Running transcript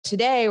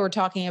today we're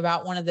talking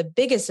about one of the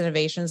biggest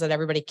innovations that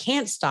everybody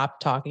can't stop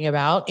talking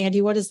about. Andy,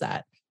 what is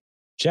that?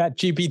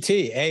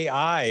 ChatGPT,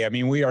 AI. I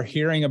mean, we are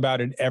hearing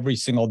about it every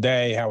single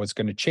day, how it's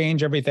going to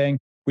change everything.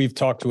 We've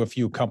talked to a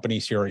few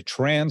companies here at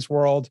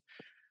Transworld,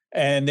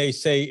 and they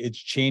say it's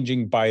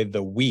changing by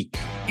the week.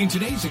 In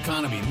today's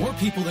economy, more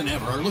people than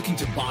ever are looking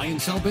to buy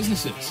and sell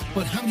businesses.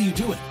 But how do you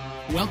do it?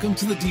 Welcome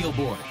to the Deal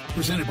Board,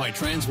 presented by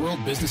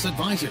Transworld Business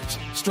Advisors.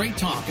 Straight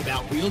talk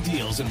about real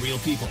deals and real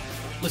people.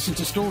 Listen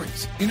to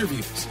stories,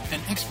 interviews, and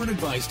expert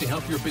advice to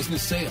help your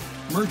business sale,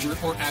 merger,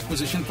 or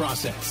acquisition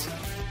process.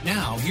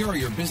 Now, here are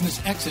your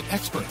business exit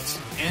experts,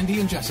 Andy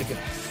and Jessica.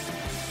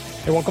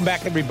 Hey, welcome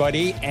back,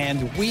 everybody.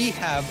 And we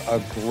have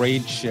a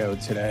great show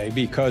today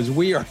because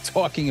we are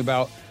talking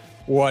about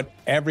what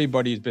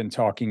everybody's been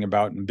talking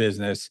about in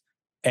business,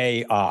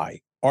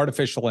 AI,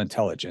 artificial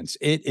intelligence.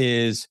 It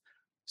is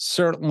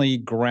certainly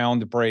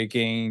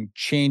groundbreaking,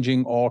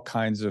 changing all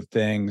kinds of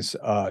things.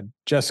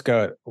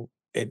 Jessica,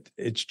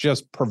 it's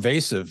just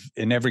pervasive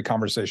in every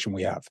conversation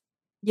we have.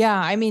 Yeah,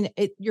 I mean,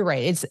 you're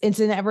right. It's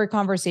in every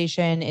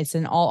conversation. It's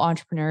in all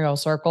entrepreneurial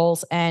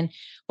circles. And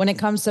when it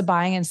comes to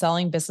buying and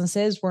selling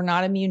businesses, we're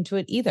not immune to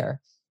it either.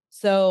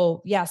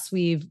 So yes,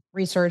 we've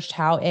researched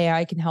how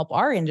AI can help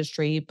our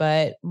industry,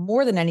 but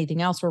more than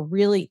anything else, we're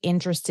really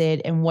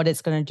interested in what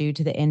it's going to do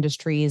to the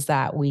industries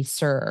that we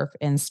serve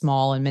in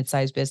small and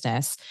mid-sized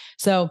business.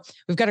 So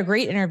we've got a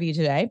great interview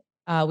today.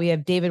 We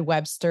have David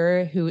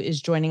Webster, who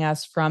is joining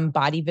us from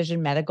Body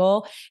Vision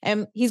Medical,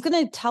 and he's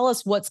going to tell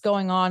us what's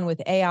going on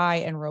with AI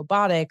and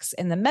robotics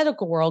in the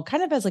medical world,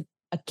 kind of as like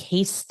a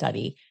case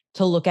study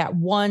to look at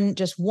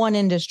just one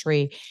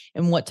industry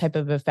and what type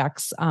of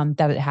effects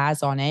that it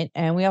has on it.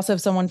 And we also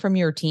have someone from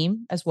your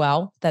team as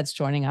well that's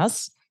joining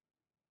us.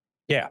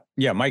 Yeah,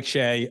 Mike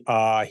Shea.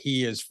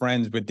 He is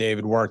friends with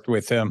David, worked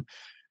with him,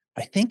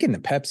 I think in the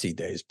Pepsi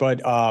days,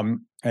 but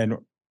and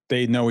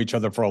they know each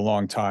other for a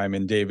long time.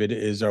 And David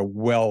is a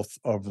wealth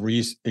of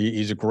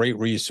he's a great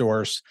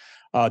resource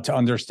to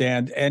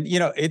understand. And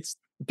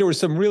there were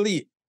some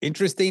really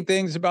interesting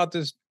things about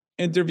this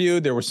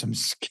interview. There were some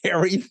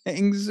scary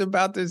things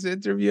about this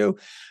interview,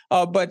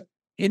 but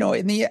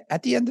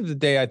at the end of the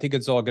day, I think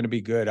it's all going to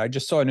be good. I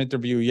just saw an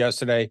interview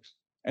yesterday,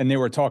 and they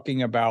were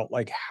talking about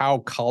like how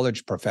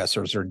college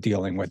professors are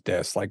dealing with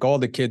this. Like all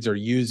the kids are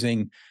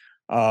using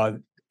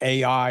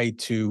AI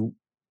to,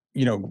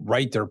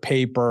 write their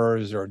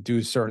papers or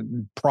do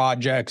certain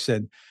projects,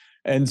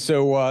 and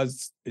so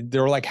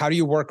they're like, how do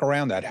you work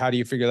around that? How do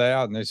you figure that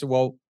out? And they said,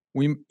 well,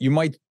 you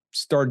might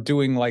start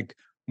doing like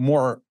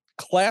more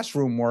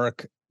classroom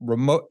work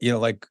remote,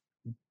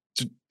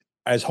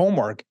 as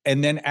homework,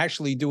 and then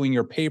actually doing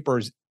your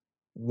papers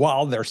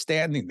while they're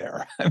standing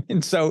there. I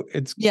mean, so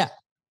it's going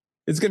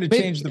to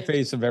change the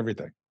face of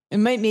everything.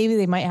 Maybe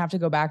they might have to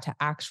go back to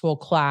actual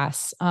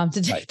class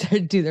to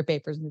do their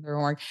papers and their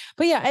homework.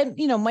 But yeah, and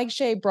Mike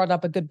Shea brought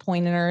up a good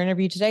point in our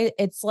interview today.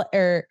 It's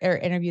our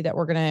interview that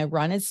we're going to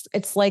run.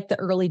 It's like the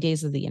early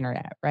days of the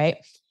internet, right?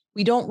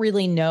 We don't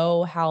really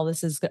know how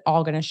this is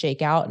all going to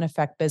shake out and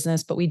affect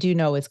business, but we do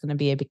know it's going to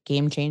be a big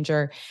game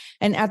changer.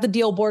 And at the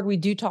Deal Board, we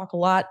do talk a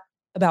lot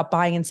about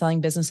buying and selling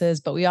businesses,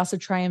 but we also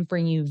try and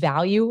bring you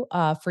value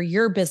for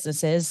your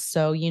businesses.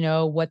 So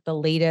what the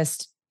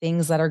latest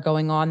things that are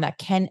going on that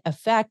can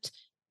affect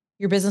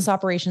your business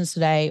operations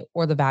today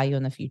or the value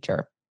in the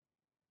future.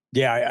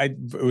 Yeah,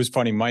 it was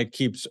funny. Mike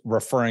keeps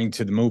referring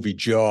to the movie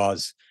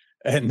Jaws,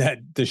 and that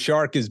the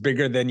shark is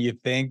bigger than you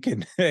think,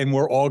 and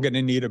we're all going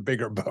to need a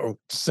bigger boat.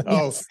 So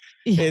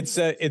yes.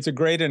 It's a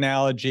great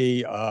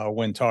analogy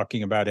when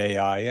talking about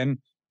AI. And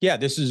yeah,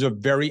 this is a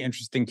very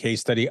interesting case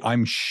study.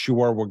 I'm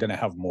sure we're going to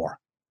have more.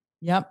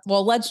 Yep.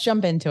 Well, let's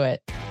jump into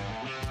it.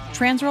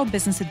 Transworld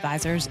Business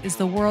Advisors is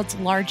the world's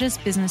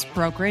largest business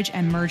brokerage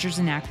and mergers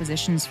and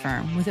acquisitions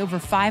firm with over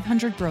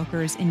 500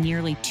 brokers in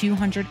nearly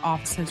 200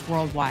 offices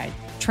worldwide.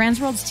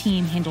 Transworld's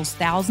team handles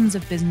thousands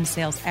of business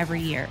sales every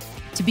year.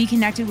 To be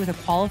connected with a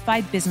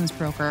qualified business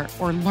broker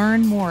or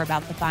learn more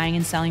about the buying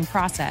and selling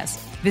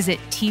process, visit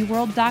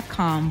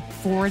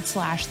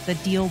tworld.com/the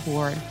deal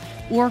board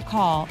or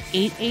call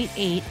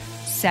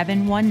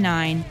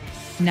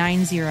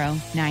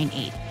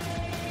 888-719-9098.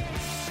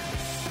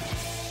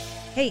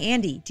 Hey,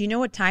 Andy, do you know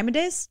what time it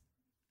is?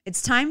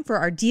 It's time for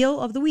our Deal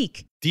of the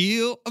Week.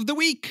 Deal of the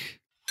Week.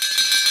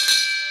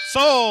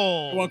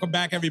 Sold. Welcome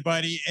back,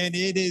 everybody. And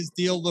it is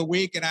Deal of the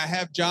Week. And I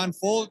have John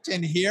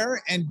Fulton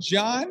here. And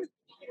John,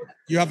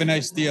 you have a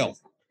nice deal.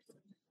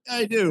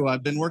 I do.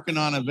 I've been working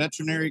on a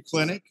veterinary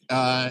clinic,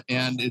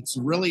 and it's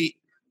really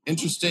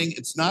interesting.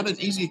 It's not an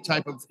easy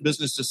type of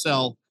business to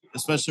sell,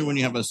 especially when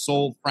you have a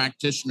sole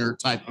practitioner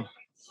type of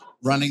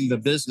running the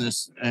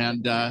business.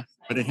 And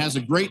but it has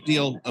a great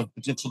deal of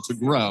potential to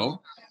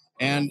grow.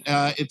 And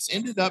it's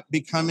ended up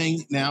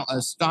becoming now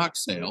a stock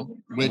sale,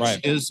 which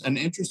is an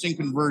interesting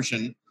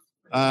conversion.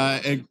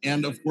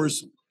 And of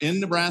course, in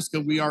Nebraska,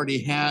 we already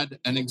had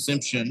an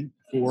exemption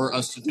for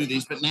us to do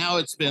these, but now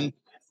it's been,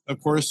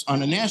 of course,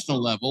 on a national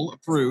level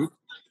approved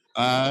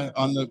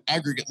on the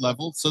aggregate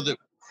level so that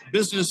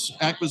business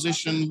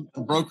acquisition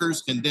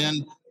brokers can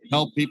then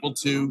help people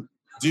to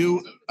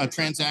do a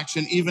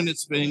transaction, even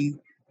it's been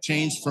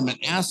changed from an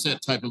asset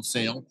type of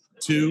sale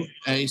to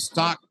a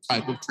stock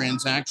type of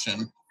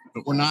transaction,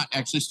 but we're not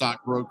actually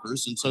stock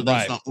brokers. And so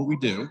that's not what we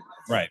do.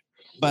 Right.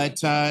 But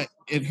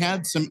it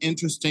had some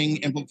interesting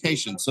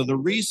implications. So the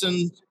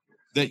reason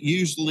that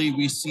usually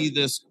we see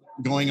this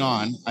going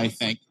on, I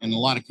think, in a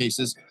lot of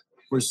cases,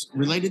 was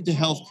related to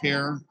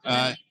healthcare,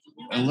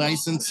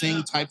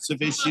 licensing types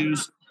of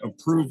issues,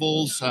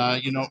 approvals,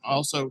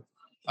 also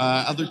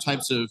other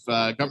types of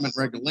government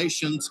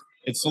regulations.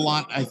 It's a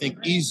lot, I think,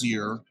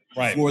 easier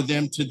for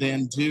them to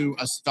then do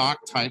a stock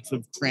type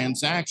of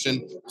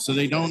transaction so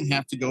they don't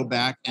have to go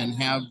back and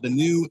have the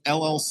new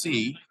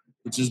LLC,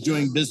 which is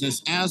doing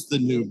business as the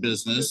new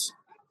business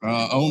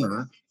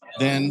owner,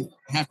 then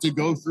have to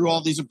go through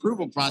all these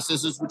approval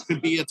processes, which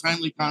could be a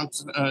timely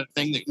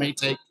thing that may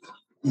take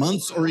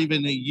months or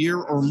even a year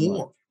or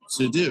more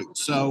to do.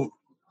 So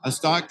a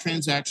stock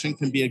transaction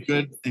can be a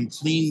good and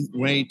clean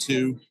way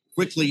to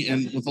quickly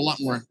and with a lot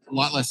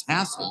less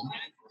hassle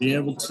be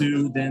able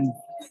to then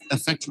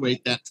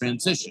effectuate that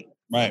transition.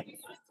 Right.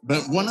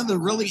 But one of the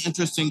really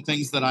interesting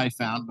things that I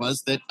found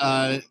was that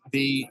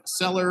the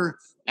seller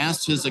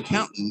asked his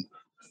accountant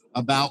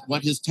about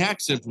what his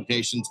tax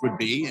implications would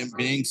be and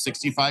being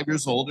 65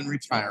 years old and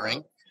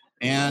retiring.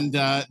 And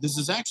this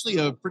is actually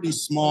a pretty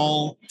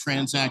small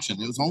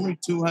transaction. It was only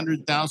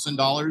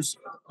 $200,000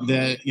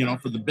 that,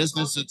 for the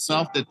business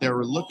itself that they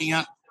were looking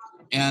at.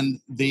 And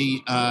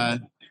the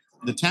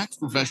tax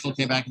professional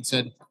came back and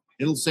said,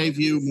 it'll save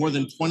you more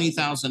than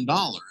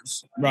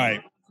 $20,000.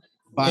 Right.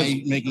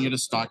 By making it a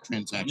stock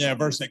transaction. Yeah,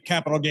 versus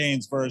capital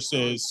gains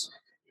versus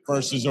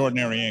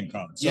ordinary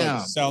income. So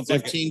yeah, it sounds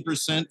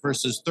 15%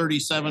 versus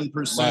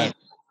 37%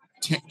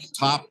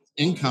 top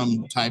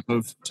income type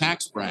of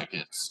tax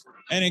brackets.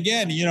 And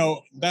again,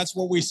 that's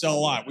what we sell a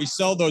lot. We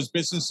sell those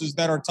businesses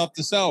that are tough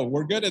to sell.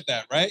 We're good at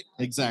that, right?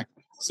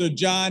 Exactly. So,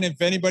 John,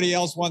 if anybody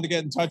else wanted to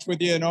get in touch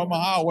with you in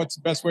Omaha, what's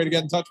the best way to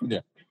get in touch with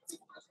you?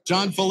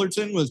 John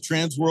Fullerton with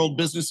Transworld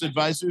Business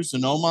Advisors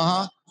in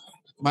Omaha.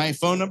 My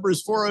phone number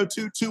is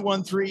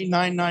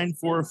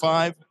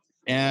 402-213-9945.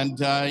 And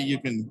you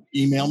can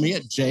email me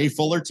at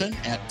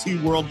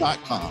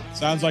jfullerton@tworld.com.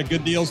 Sounds like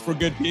good deals for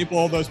good people.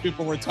 All those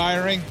people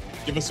retiring,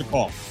 give us a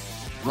call.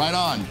 Right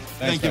on.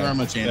 Thank you very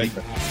much, Andy.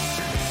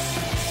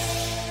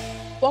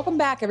 Welcome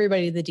back,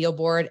 everybody, to the Deal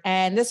Board.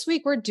 And this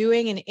week, we're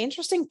doing an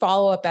interesting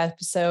follow-up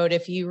episode.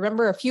 If you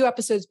remember a few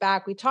episodes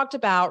back, we talked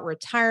about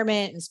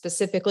retirement and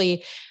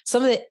specifically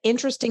some of the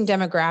interesting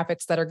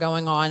demographics that are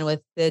going on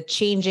with the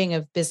changing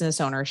of business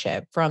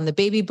ownership from the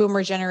baby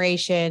boomer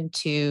generation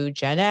to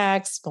Gen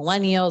X,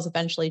 millennials,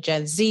 eventually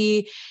Gen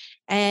Z,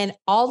 and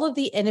all of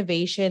the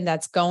innovation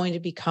that's going to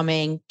be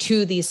coming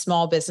to these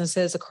small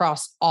businesses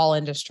across all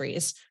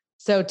industries.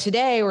 So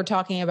today we're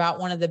talking about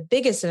one of the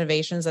biggest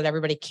innovations that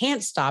everybody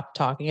can't stop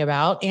talking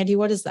about. Andy,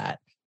 what is that?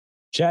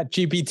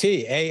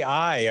 ChatGPT,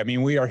 AI. I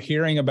mean, we are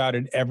hearing about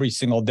it every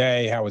single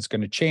day, how it's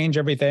going to change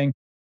everything.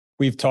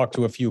 We've talked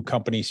to a few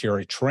companies here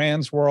at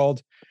Transworld,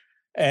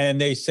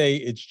 and they say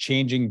it's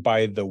changing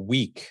by the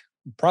week,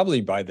 probably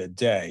by the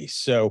day.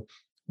 So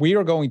we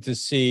are going to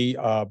see,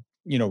 Gen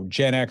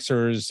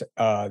Xers,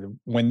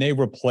 when they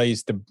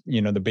replace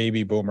the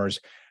baby boomers,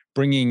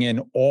 bringing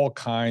in all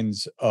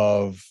kinds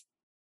of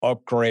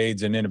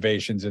upgrades and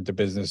innovations into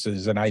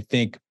businesses. And I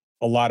think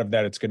a lot of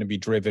that it's going to be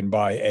driven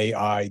by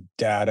AI,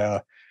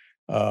 data,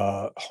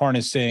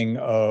 harnessing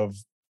of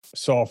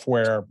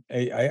software.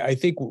 I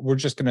think we're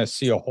just going to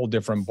see a whole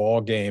different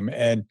ball game.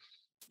 And,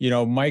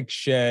 Mike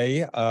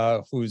Shea,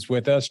 who's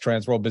with us,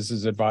 Transworld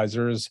Business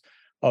Advisors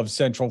of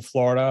Central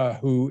Florida,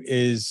 who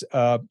is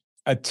a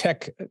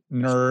tech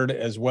nerd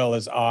as well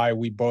as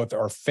we both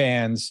are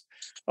fans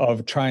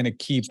of trying to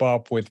keep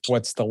up with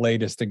what's the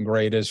latest and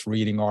greatest,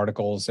 reading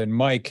articles. And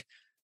Mike,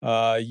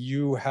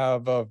 you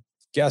have a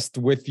guest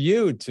with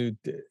you to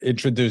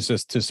introduce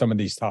us to some of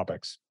these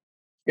topics.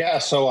 Yeah,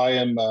 so I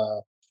am,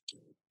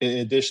 in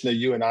addition to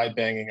you and I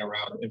banging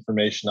around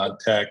information on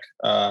tech,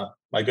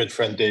 my good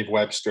friend Dave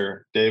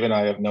Webster. Dave and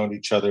I have known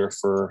each other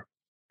for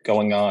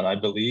going on, I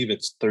believe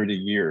it's 30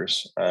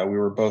 years. We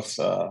were both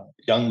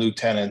young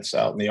lieutenants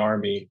out in the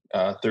Army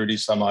 30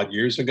 some odd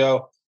years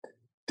ago.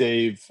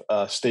 Dave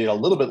stayed a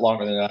little bit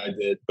longer than I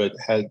did, but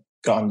had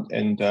gone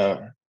and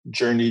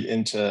journeyed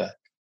into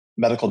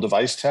medical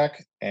device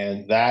tech.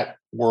 And that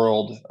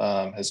world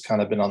has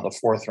kind of been on the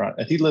forefront.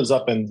 And he lives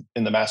up in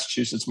the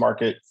Massachusetts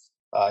market.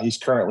 He's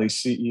currently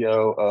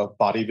CEO of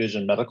Body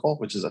Vision Medical,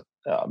 which is a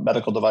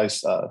medical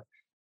device a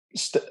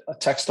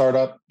tech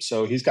startup.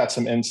 So he's got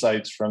some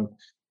insights from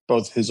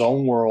both his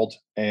own world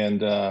and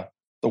the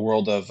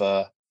world of,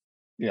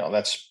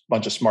 that's a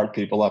bunch of smart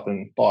people up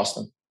in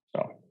Boston.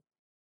 So.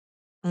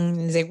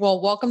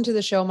 Well, welcome to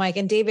the show, Mike.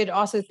 And David,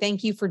 also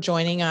thank you for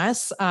joining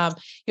us.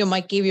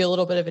 Mike gave you a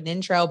little bit of an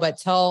intro, but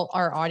tell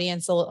our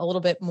audience a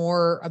little bit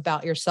more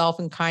about yourself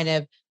and kind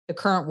of the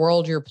current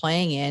world you're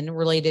playing in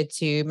related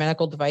to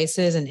medical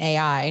devices and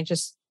AI.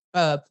 Just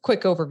a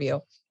quick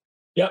overview.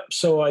 Yep.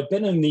 So I've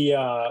been in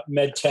the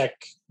med tech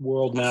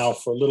world now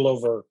for a little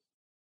over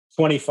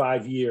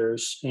 25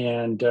 years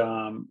and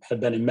have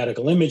been in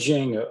medical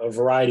imaging, a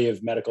variety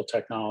of medical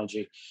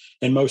technology.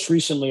 And most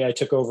recently, I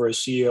took over as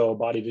CEO of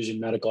Body Vision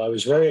Medical. I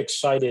was very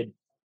excited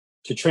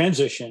to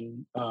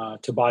transition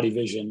to Body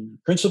Vision,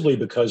 principally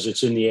because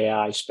it's in the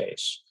AI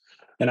space.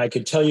 And I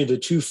could tell you the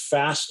two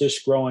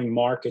fastest growing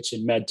markets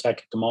in med tech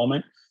at the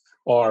moment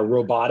are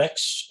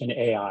robotics and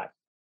AI.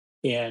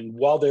 And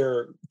while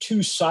they're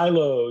two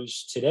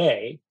silos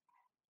today,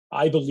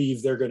 I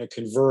believe they're going to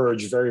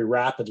converge very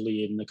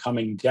rapidly in the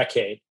coming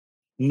decade,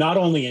 not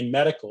only in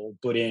medical,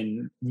 but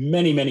in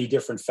many, many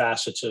different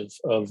facets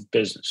of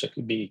business. It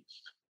could be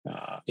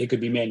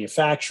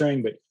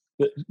manufacturing, but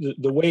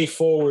the way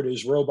forward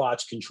is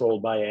robots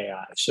controlled by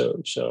AI.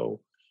 So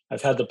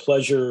I've had the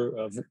pleasure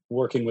of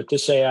working with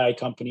this AI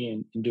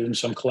company and doing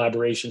some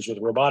collaborations with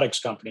robotics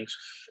companies.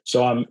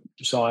 So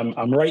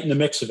I'm right in the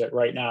mix of it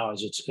right now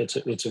as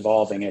it's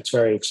evolving. It's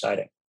very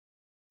exciting.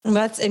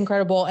 That's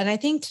incredible. And I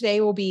think today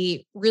will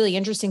be really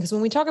interesting because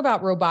when we talk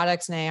about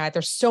robotics and AI,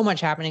 there's so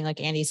much happening. Like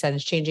Andy said,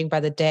 it's changing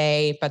by the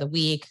day, by the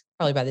week,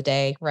 probably by the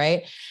day,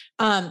 right?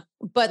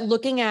 But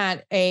looking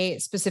at a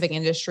specific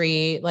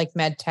industry like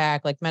med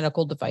tech, like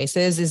medical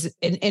devices is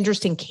an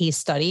interesting case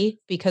study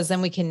because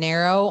then we can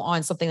narrow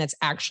on something that's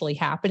actually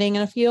happening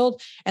in a field.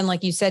 And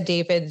like you said,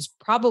 David, is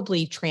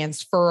probably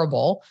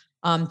transferable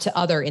to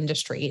other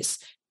industries.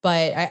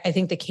 But I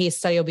think the case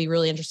study will be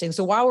really interesting.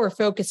 So while we're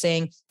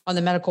focusing on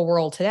the medical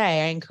world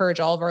today, I encourage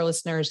all of our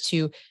listeners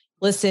to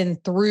listen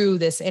through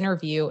this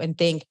interview and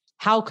think,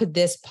 how could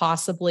this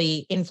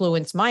possibly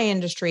influence my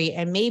industry?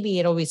 And maybe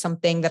it'll be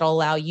something that'll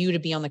allow you to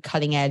be on the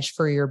cutting edge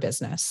for your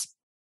business.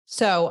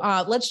 So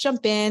let's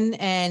jump in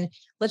and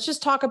let's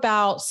just talk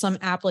about some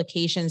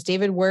applications.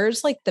 David,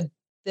 where's like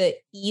the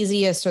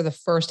easiest or the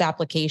first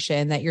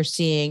application that you're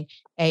seeing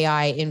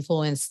AI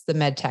influence the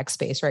med tech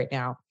space right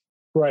now?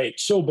 Right.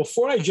 So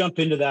before I jump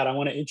into that, I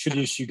want to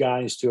introduce you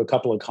guys to a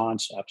couple of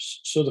concepts.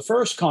 So the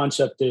first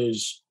concept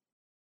is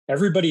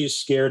everybody is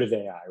scared of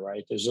AI,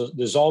 right?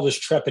 There's all this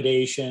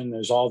trepidation.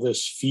 There's all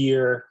this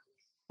fear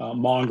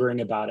mongering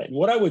about it. And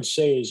what I would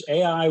say is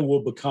AI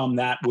will become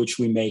that which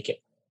we make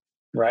it,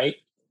 right?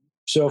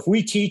 So if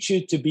we teach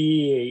it to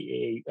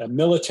be a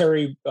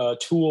military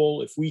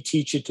tool, if we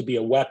teach it to be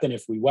a weapon,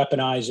 if we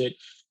weaponize it,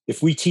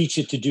 if we teach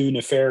it to do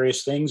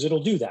nefarious things,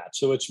 it'll do that.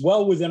 So it's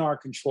well within our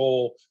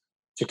control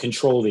to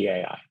control the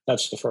AI.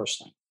 That's the first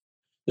thing.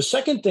 The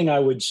second thing I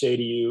would say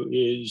to you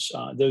is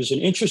there's an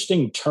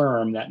interesting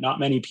term that not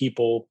many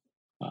people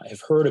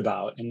have heard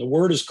about, and the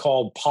word is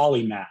called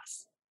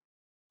polymath.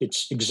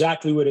 It's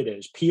exactly what it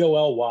is,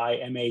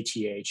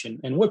 Polymath.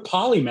 And what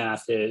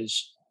polymath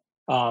is,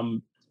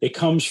 it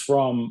comes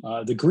from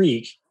the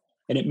Greek,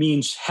 and it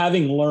means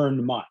having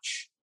learned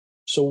much.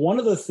 So one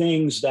of the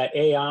things that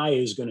AI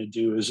is going to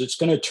do is it's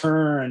going to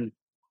turn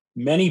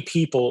many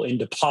people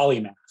into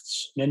polymaths.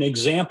 And an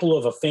example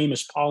of a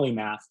famous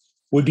polymath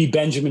would be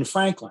Benjamin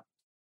Franklin,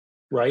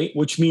 right?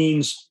 Which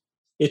means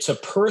it's a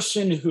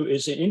person who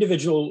is an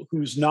individual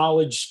whose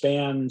knowledge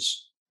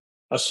spans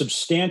a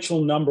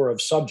substantial number of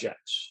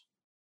subjects.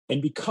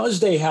 And because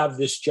they have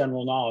this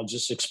general knowledge,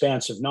 this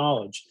expansive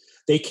knowledge,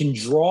 they can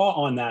draw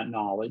on that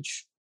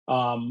knowledge,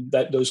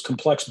 that those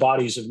complex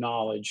bodies of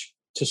knowledge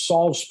to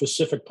solve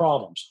specific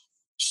problems.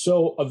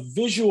 So a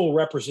visual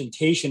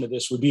representation of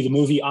this would be the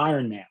movie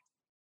Iron Man.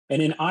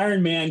 And in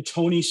Iron Man,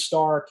 Tony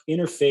Stark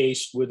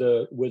interfaced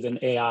with an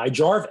AI,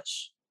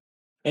 Jarvis,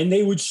 and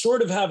they would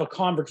sort of have a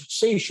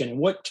conversation. And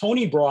what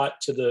Tony brought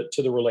to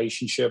the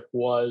relationship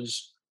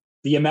was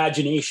the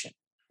imagination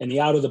and the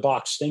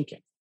out-of-the-box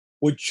thinking.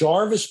 What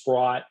Jarvis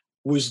brought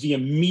was the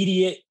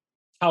immediate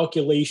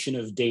calculation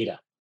of data.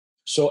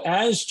 So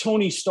as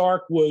Tony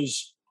Stark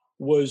was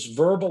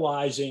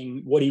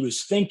verbalizing what he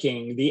was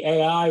thinking, the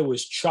AI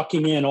was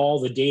chucking in all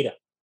the data.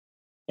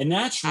 And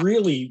that's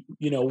really,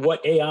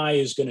 what AI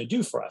is going to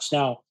do for us.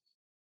 Now,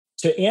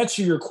 to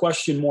answer your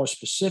question more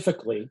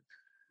specifically,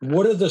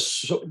 what are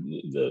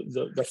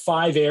the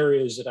 5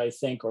 areas that I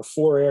think, or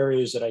 4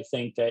 areas that I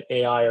think that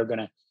AI are going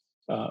to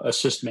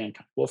assist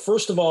mankind? Well,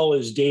 first of all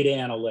is data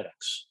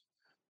analytics.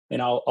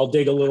 And I'll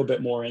dig a little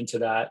bit more into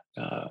that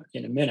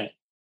in a minute.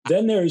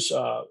 Then there's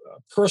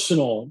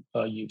personal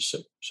use.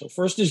 So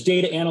first is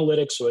data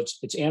analytics. So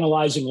it's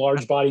analyzing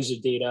large bodies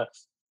of data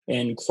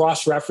and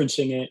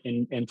cross-referencing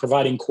it and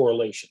providing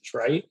correlations,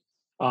 right?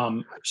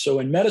 So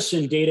in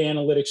medicine, data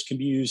analytics can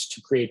be used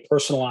to create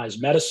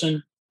personalized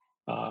medicine,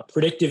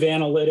 predictive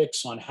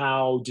analytics on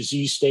how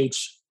disease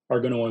states are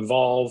going to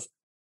evolve,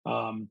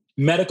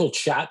 medical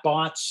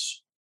chatbots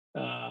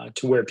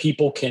to where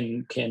people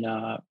can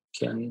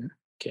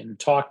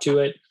talk to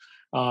it,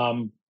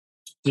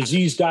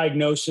 disease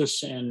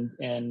diagnosis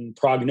and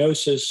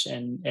prognosis,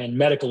 and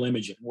medical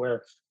imaging,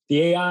 where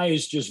the AI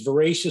is just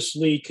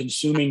voraciously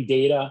consuming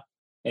data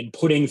and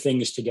putting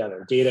things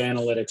together. Data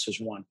analytics is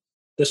one.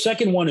 The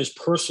second one is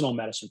personal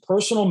medicine.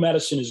 Personal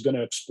medicine is going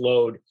to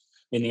explode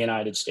in the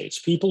United States.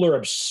 People are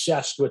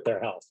obsessed with their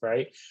health,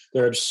 right?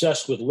 They're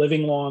obsessed with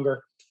living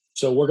longer.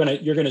 So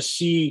you're going to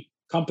see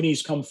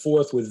companies come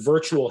forth with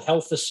virtual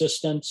health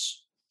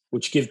assistants,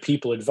 which give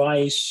people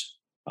advice.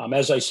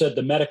 As I said,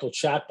 the medical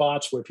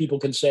chatbots where people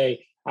can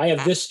say, I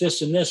have this,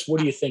 this, and this. What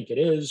do you think it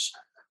is?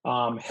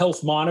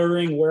 Health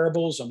monitoring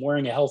wearables. I'm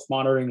wearing a health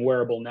monitoring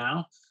wearable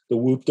now, the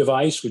Whoop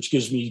device, which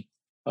gives me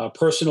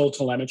personal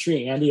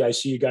telemetry. Andy, I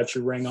see you got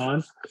your ring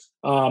on.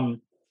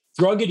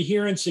 Drug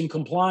adherence and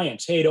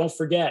compliance. Hey, don't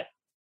forget,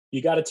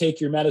 you got to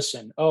take your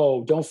medicine.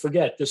 Oh, don't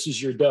forget, this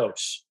is your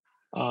dose.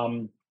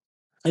 And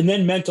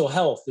then mental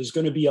health. There's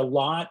going to be a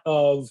lot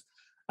of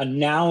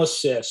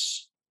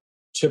analysis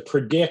to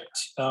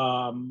predict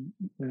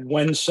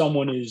when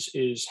someone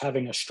is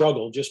having a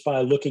struggle just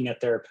by looking at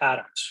their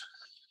patterns.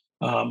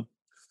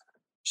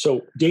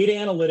 So data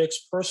analytics,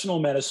 personal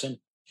medicine,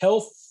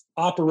 health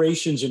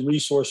operations and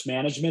resource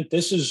management.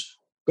 This is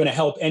going to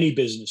help any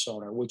business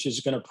owner, which is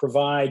going to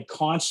provide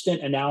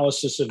constant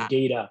analysis of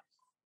data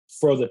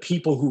for the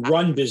people who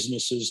run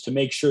businesses to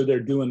make sure they're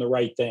doing the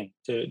right thing,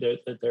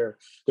 that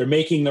they're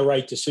making the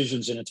right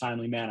decisions in a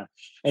timely manner.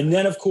 And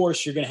then, of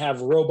course, you're going to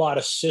have robot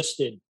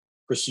assisted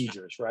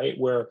procedures, right?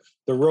 Where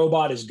the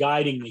robot is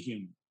guiding the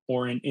human,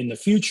 or in the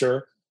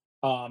future,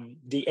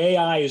 the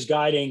AI is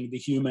guiding the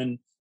human,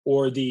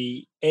 or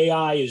the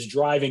AI is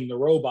driving the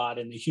robot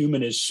and the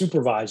human is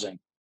supervising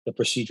the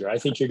procedure. I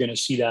think you're going to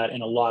see that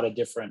in a lot of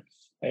different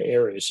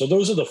areas. So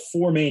those are the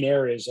four main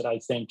areas that I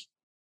think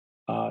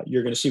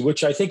you're going to see,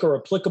 which I think are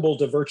applicable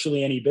to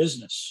virtually any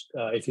business,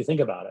 if you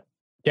think about it.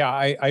 Yeah,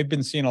 I've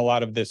been seeing a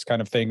lot of this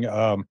kind of thing.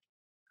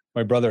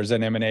 My brother is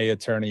an M&A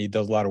attorney. He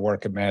does a lot of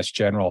work at Mass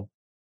General.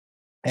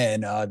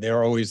 And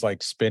they're always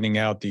like spinning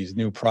out these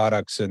new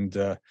products. And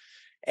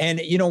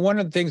you know, one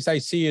of the things I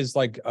see is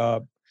like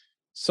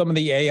some of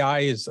the AI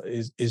is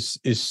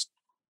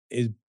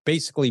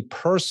basically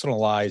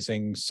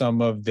personalizing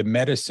some of the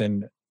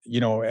medicine, you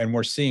know, and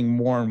we're seeing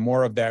more and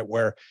more of that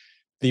where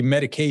the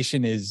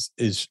medication is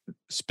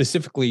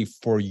specifically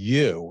for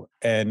you.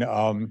 And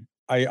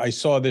I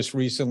saw this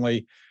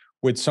recently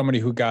with somebody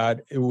who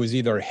it was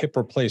either a hip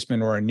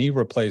replacement or a knee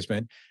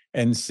replacement,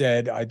 and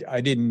said,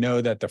 I didn't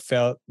know that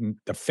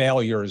the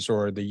failures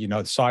or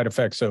the side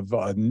effects of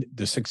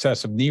the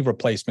success of knee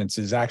replacements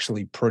is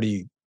actually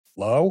pretty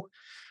low.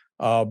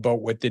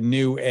 But with the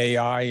new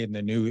AI and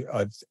the new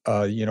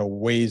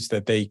ways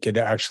that they could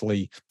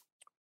actually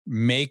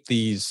make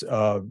these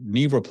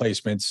knee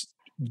replacements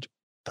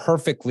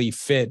perfectly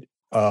fit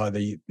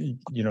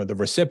the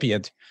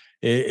recipient,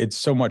 it's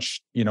so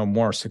much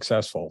more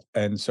successful.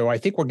 And so I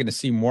think we're going to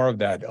see more of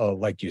that,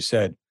 like you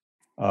said.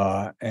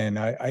 And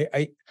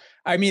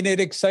I mean, it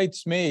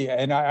excites me.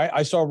 And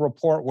I saw a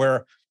report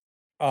where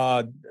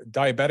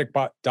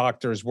diabetic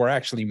doctors were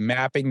actually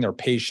mapping their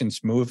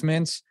patients'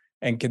 movements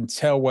and can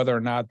tell whether or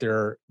not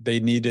they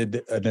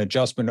needed an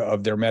adjustment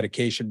of their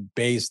medication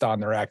based on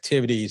their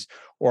activities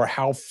or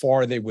how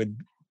far they would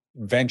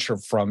venture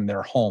from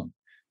their home.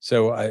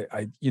 So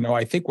I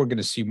think we're going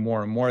to see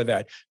more and more of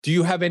that. Do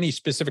you have any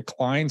specific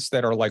clients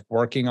that are like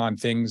working on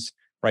things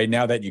right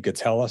now that you could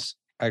tell us,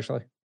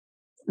 actually?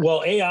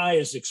 Well, AI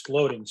is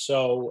exploding.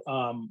 So,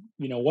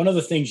 one of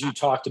the things you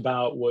talked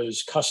about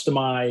was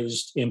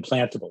customized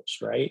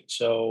implantables, right?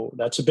 So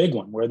that's a big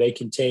one where they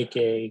can take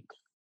a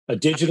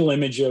digital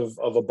image of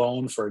a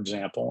bone, for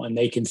example, and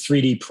they can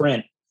 3D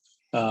print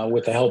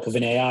with the help of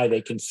an AI.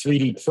 They can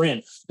 3D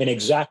print an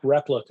exact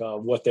replica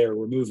of what they're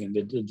removing,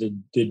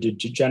 the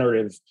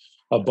degenerative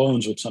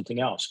bones with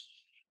something else.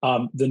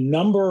 The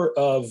number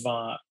of,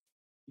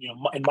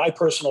 in my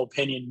personal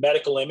opinion,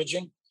 medical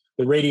imaging,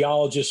 the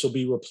radiologists will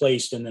be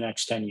replaced in the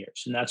next 10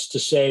 years. And that's to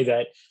say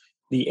that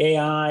the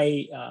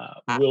AI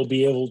will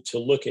be able to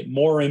look at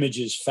more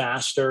images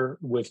faster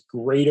with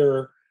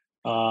greater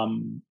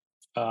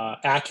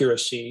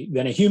accuracy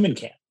than a human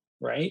can,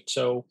 right?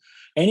 So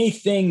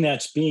anything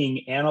that's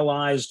being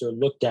analyzed or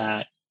looked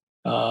at,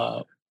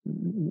 the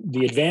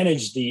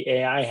advantage the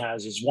AI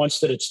has is once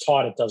that it's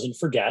taught, it doesn't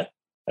forget.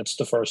 That's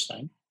the first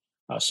thing.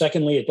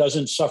 Secondly, it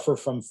doesn't suffer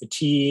from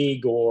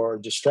fatigue or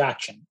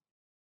distraction.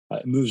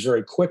 It moves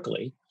very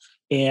quickly.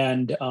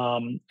 And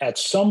at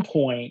some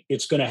point,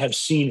 it's going to have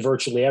seen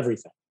virtually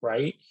everything,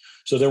 right?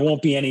 So there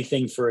won't be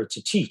anything for it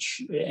to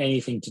teach,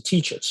 anything to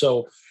teach it.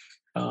 So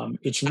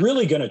it's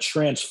really going to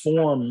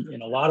transform,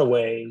 in a lot of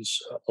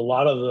ways, a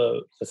lot of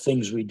the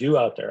things we do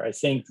out there. I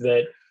think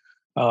that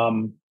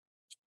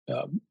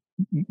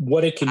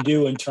what it can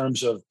do in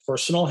terms of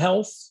personal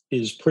health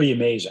is pretty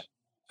amazing,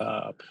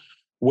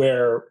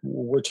 where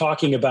we're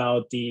talking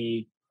about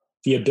the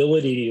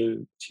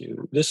ability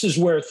to this is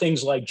where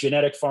things like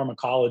genetic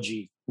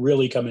pharmacology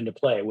really come into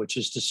play, which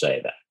is to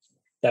say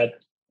that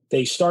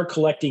they start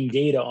collecting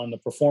data on the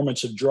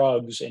performance of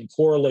drugs and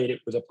correlate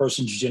it with a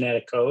person's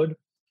genetic code.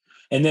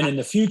 And then in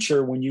the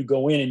future, when you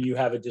go in and you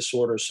have a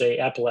disorder, say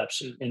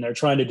epilepsy, and they're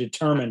trying to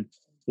determine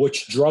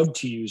which drug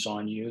to use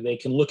on you, they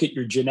can look at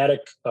your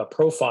genetic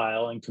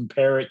profile and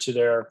compare it to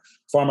their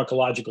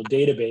pharmacological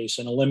database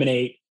and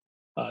eliminate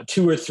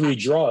 2 or 3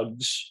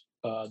 drugs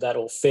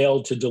that'll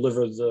fail to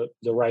deliver the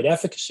right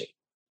efficacy.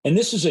 And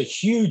this is a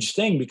huge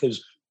thing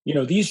because,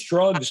 these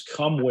drugs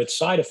come with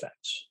side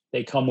effects.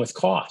 They come with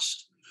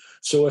cost.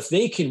 So if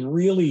they can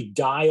really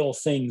dial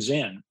things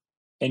in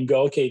and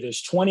go, okay,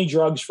 there's 20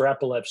 drugs for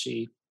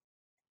epilepsy.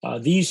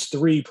 These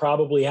 3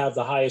 probably have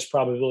the highest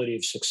probability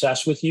of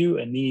success with you,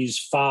 and these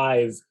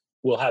 5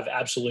 will have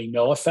absolutely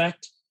no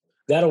effect.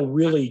 That'll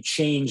really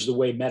change the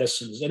way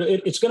medicine is.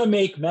 It's going to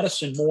make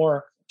medicine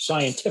more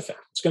scientific.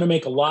 It's going to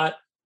make a lot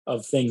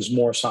of things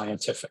more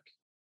scientific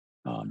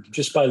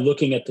just by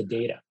looking at the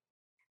data.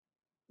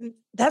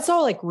 That's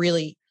all like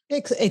really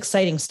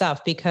exciting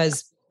stuff,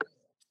 because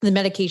the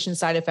medication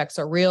side effects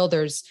are real.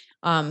 There's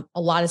a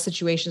lot of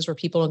situations where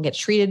people don't get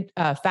treated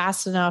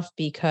fast enough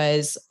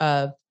because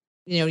of,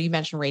 you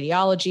mentioned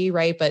radiology,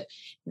 right? But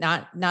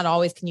not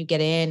always can you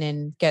get in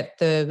and get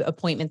the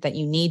appointment that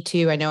you need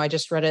to. I know I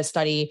just read a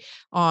study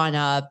on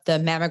the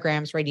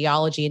mammograms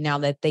radiology, and now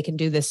that they can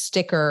do this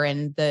sticker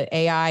and the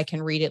AI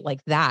can read it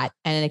like that.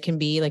 And it can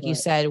be, like you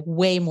said,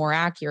 way more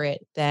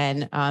accurate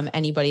than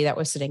anybody that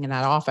was sitting in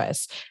that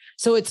office.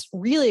 So it's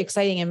really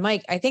exciting. And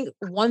Mike, I think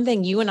one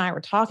thing you and I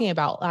were talking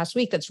about last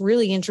week that's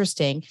really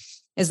interesting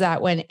is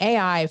that when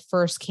AI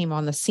first came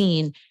on the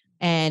scene,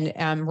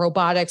 and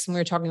robotics, and we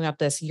were talking about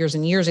this years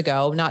and years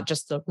ago, not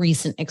just the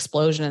recent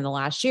explosion in the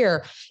last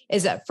year,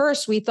 is at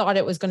first we thought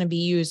it was going to be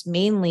used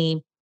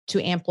mainly to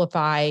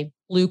amplify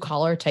blue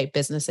collar type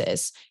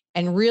businesses.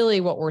 And really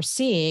what we're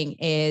seeing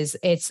is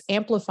it's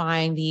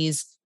amplifying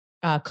these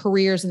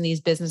careers in these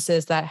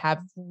businesses that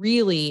have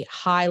really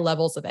high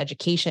levels of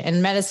education.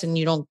 And medicine,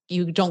 you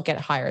don't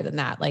get higher than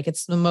that. Like,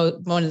 it's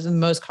one of the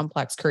most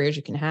complex careers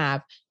you can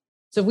have.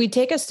 So if we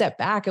take a step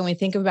back and we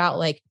think about,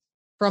 like,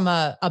 from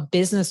a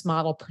business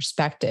model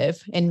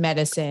perspective in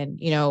medicine,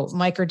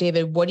 Mike or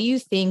David, what do you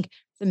think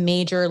the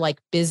major,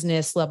 like,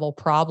 business level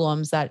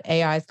problems that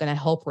AI is going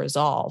to help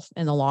resolve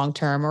in the long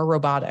term, or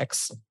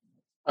robotics?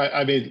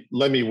 I mean,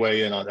 let me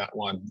weigh in on that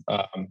one.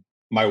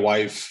 My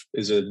wife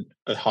is a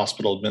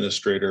hospital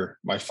administrator.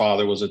 My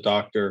father was a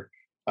doctor.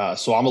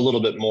 So I'm a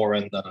little bit more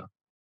in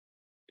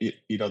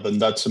the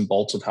nuts and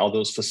bolts of how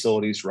those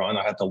facilities run.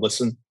 I had to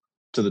listen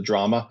to the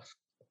drama.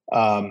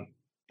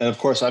 And of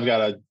course, I've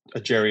got a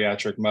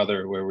geriatric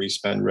mother where we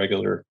spend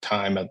regular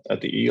time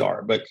at the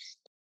ER. But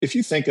if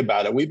you think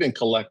about it, we've been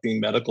collecting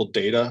medical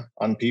data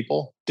on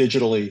people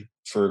digitally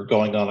for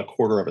going on a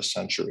quarter of a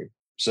century.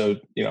 So,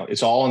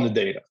 it's all in the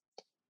data.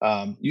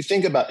 You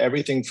think about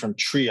everything from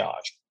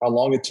triage, how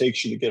long it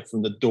takes you to get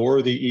from the door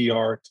of the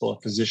ER till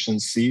a physician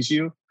sees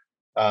you,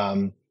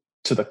 to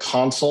the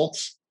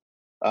consults,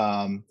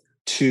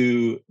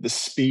 to the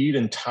speed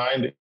and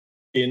time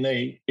in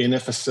a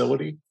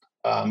facility.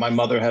 My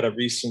mother had a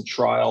recent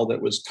trial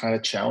that was kind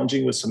of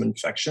challenging with some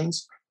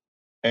infections,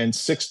 and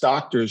 6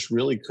 doctors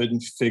really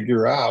couldn't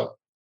figure out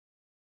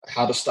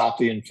how to stop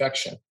the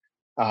infection.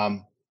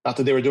 Not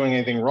that they were doing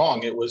anything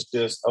wrong. It was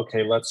just,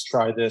 okay, let's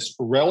try this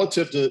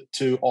relative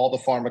to all the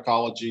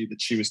pharmacology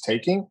that she was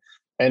taking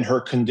and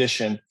her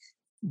condition.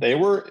 They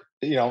were,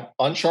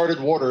 uncharted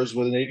waters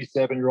with an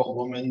 87-year-old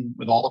woman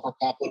with all of her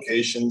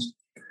complications.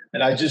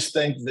 And I just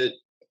think that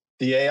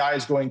the AI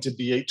is going to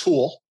be a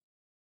tool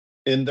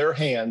in their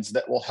hands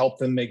that will help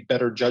them make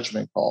better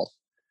judgment calls.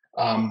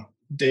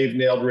 Dave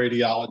nailed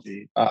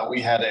radiology.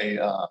 We had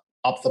a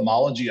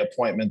ophthalmology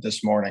appointment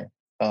this morning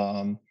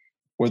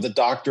where the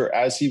doctor,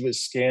 as he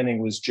was scanning,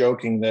 was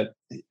joking that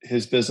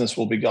his business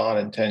will be gone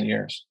in 10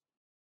 years.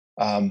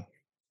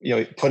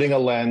 Putting a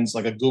lens,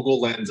 like a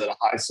Google lens at a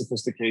high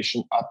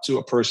sophistication, up to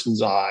a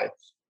person's eye,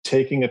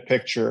 taking a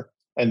picture,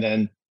 and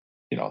then,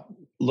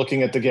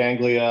 looking at the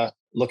ganglia,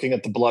 looking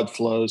at the blood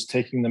flows,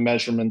 taking the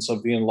measurements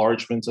of the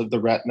enlargements of the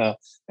retina.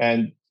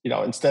 And,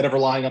 instead of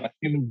relying on a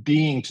human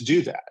being to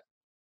do that,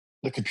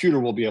 the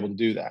computer will be able to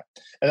do that.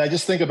 And I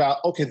just think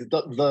about, okay,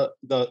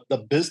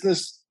 the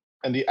business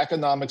and the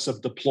economics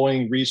of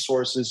deploying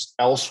resources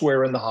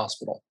elsewhere in the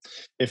hospital.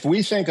 If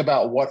we think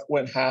about what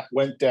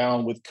went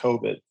down with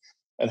COVID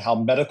and how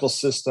medical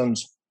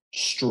systems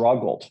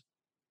struggled,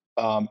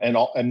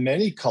 and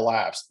many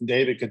collapsed.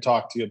 David could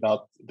talk to you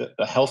about the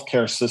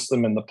healthcare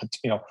system and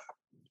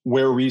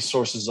where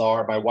resources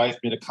are. My wife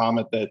made a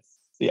comment that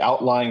the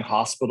outlying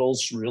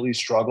hospitals really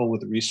struggle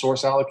with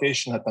resource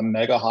allocation, that the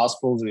mega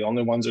hospitals are the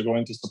only ones that are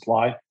going to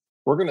supply.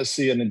 We're going to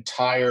see an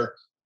entire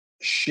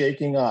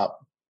shaking up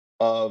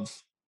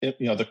of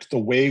the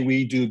way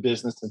we do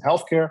business in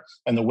healthcare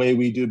and the way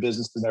we do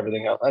business in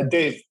everything else.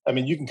 Dave, I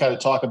mean, you can kind of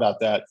talk about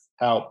that.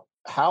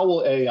 How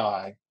will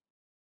AI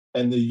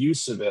and the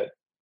use of it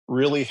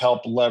really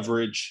help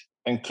leverage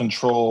and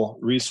control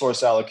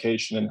resource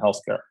allocation in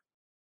healthcare?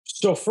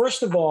 So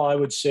first of all, I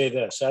would say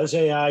this: as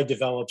AI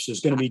develops,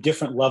 there's going to be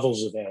different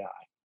levels of AI.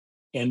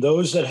 And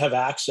those that have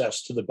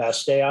access to the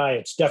best AI,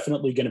 it's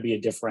definitely going to be a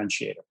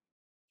differentiator.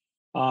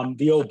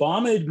 The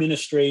Obama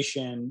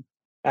administration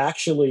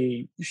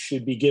actually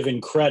should be given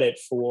credit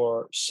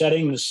for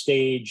setting the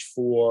stage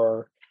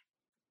for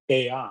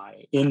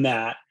AI, in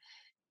that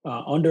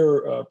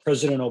under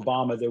President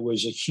Obama, there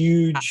was a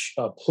huge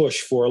push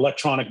for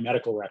electronic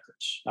medical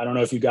records. I don't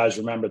know if you guys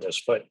remember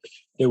this, but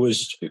there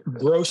was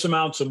gross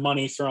amounts of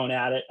money thrown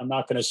at it. I'm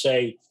not going to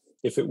say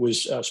if it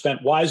was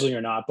spent wisely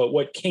or not, but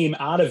what came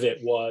out of it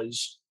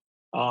was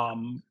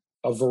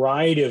a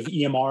variety of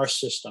EMR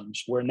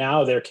systems where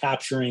now they're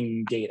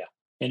capturing data,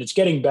 and it's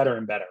getting better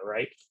and better,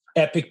 right?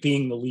 Epic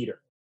being the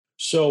leader.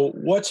 So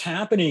what's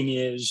happening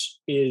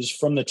is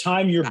from the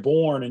time you're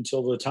born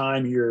until the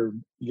time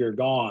you're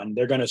gone,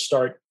 they're going to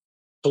start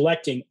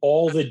collecting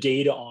all the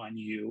data on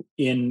you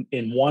in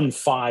one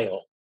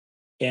file.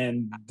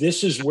 And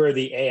this is where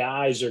the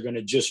AIs are going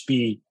to just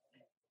be,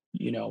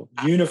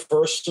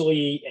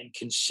 universally and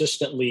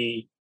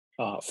consistently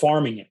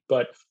farming it.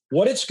 But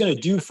what it's going to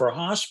do for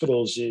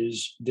hospitals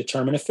is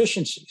determine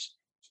efficiencies.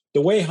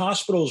 The way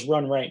hospitals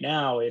run right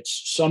now,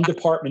 it's some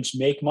departments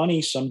make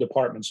money, some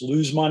departments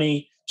lose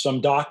money,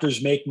 some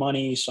doctors make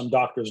money, some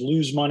doctors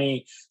lose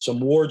money, some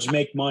wards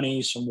make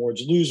money, some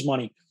wards lose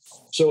money.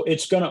 So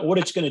what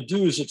it's going to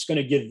do is it's going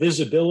to give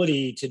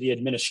visibility to the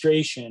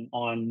administration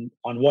on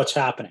what's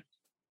happening,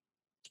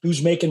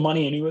 who's making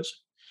money anyways.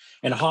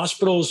 And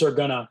hospitals are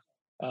going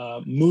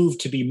to move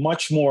to be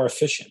much more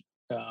efficient.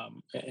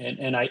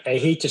 And I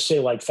hate to say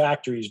like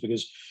factories,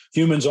 because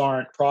humans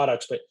aren't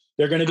products, but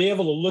they're going to be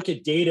able to look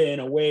at data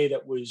in a way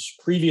that was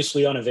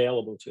previously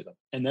unavailable to them.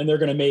 And then they're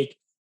going to make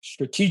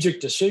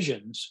strategic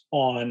decisions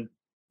on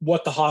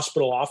what the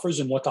hospital offers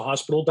and what the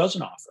hospital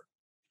doesn't offer,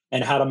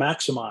 and how to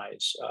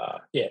maximize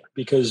it.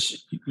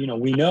 Because,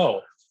 we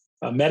know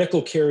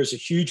medical care is a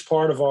huge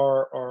part of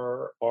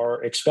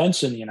our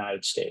expense in the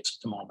United States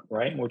at the moment,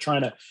 right? And we're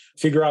trying to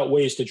figure out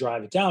ways to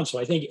drive it down. So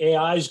I think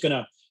AI is going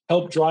to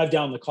help drive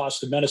down the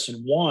cost of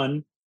medicine,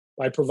 one,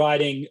 by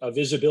providing a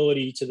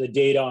visibility to the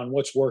data on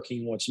what's working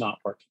and what's not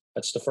working.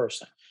 That's the first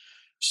thing.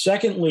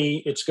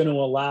 Secondly, it's going to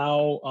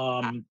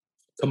allow,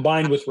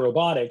 combined with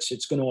robotics,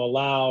 it's going to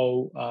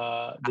allow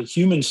the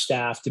human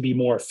staff to be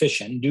more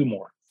efficient and do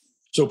more.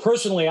 So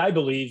personally, I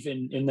believe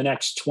in the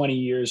next 20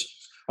 years,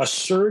 a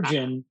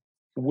surgeon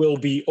will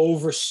be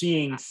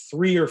overseeing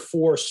 3 or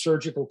 4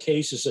 surgical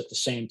cases at the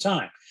same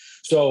time.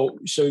 So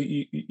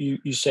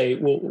you say,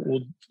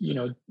 well,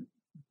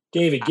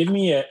 David, give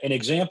me an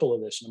example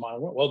of this in the modern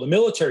world. Well, the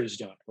military is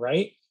doing it,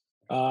 right?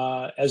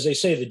 As they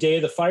say, the day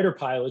of the fighter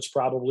pilot's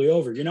probably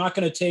over. You're not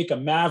going to take a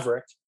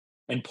Maverick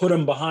and put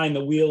him behind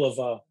the wheel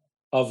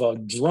of a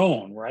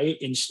drone, right?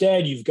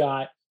 Instead, you've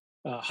got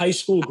high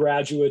school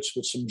graduates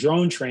with some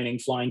drone training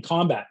flying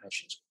combat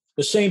missions.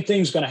 The same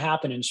thing's going to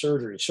happen in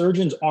surgery.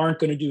 Surgeons aren't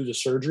going to do the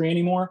surgery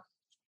anymore.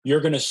 You're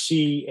going to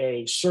see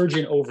a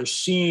surgeon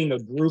overseeing a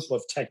group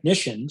of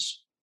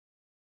technicians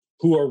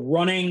who are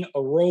running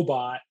a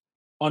robot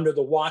under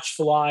the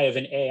watchful eye of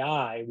an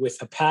AI with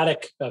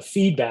hepatic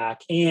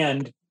feedback,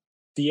 and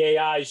the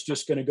AI is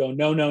just going to go,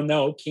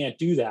 no, can't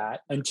do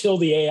that, until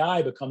the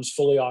AI becomes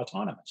fully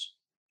autonomous.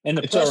 And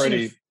it's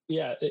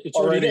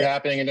already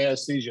happening in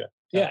anesthesia.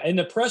 Yeah, and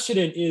the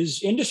precedent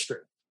is industry.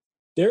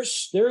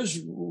 There's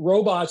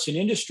robots in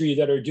industry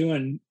that are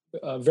doing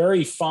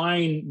very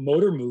fine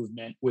motor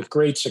movement with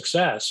great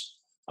success,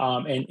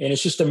 and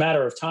it's just a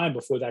matter of time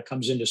before that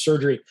comes into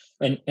surgery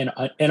and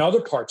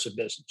other parts of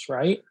business,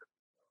 right?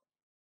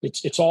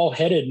 It's all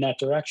headed in that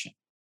direction.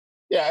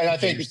 Yeah, and I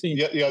think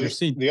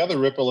the other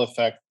ripple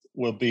effect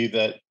will be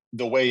that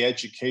the way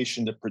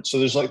education, so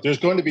there's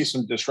going to be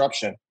some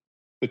disruption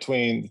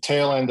between the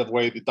tail end of the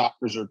way the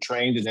doctors are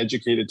trained and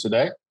educated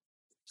today,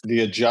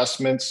 the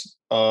adjustments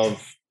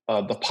of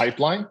the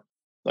pipeline.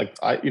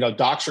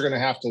 Docs are going to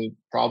have to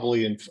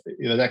probably in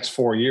the next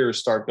 4 years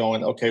start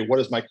going, okay, what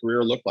does my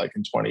career look like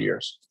in 20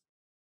 years?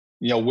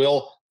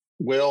 Will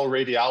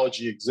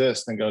radiology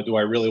exist, and go, do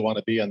I really want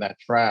to be on that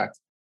track?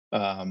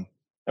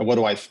 And what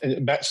do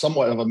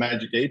somewhat of a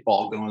magic 8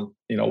 ball going,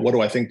 what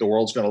do I think the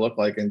world's going to look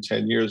like in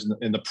 10 years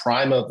in the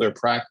prime of their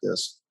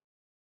practice,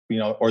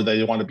 or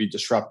they want to be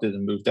disrupted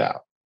and moved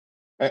out.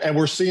 And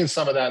we're seeing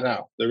some of that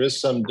now. There is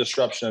some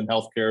disruption in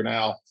healthcare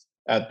now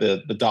at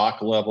the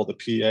doc level, the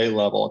PA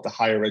level, at the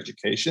higher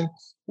education,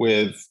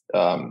 with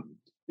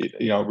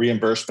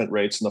reimbursement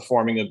rates and the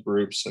forming of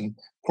groups and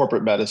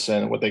corporate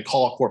medicine, what they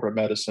call corporate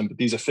medicine. But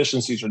these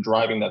efficiencies are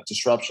driving that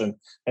disruption,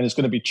 and it's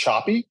going to be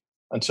choppy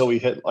until we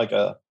hit like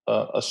a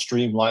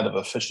streamline of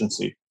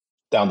efficiency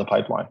down the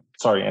pipeline.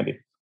 Sorry, Andy.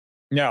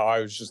 No,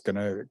 I was just going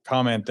to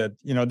comment that,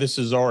 this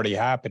is already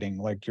happening.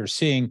 Like, you're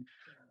seeing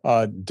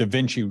Da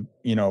Vinci,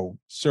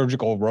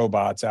 surgical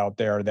robots out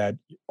there that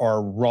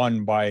are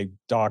run by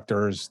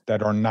doctors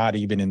that are not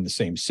even in the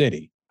same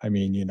city. I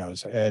mean,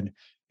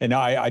 and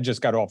I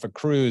just got off a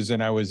cruise,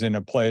 and I was in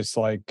a place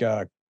like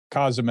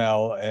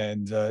Cozumel,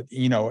 and,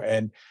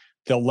 and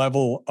the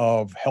level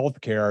of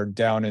healthcare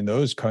down in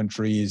those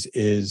countries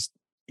is,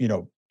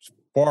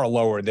 far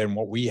lower than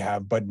what we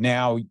have. But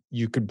now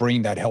you could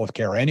bring that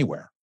healthcare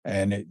anywhere,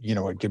 and it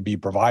could be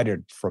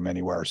provided from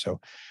anywhere. So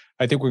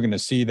I think we're going to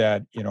see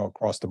that,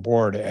 across the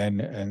board.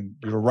 And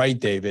you're right,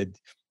 David.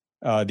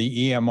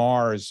 The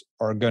EMRs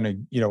are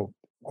going to,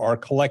 are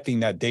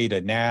collecting that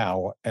data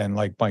now. And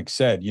like Mike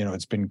said,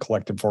 it's been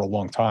collected for a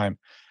long time,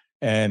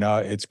 and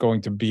it's going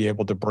to be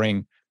able to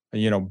bring,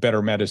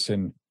 better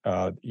medicine,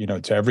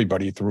 to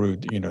everybody through,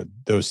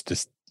 those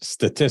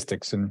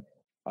statistics. And,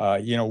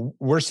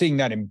 we're seeing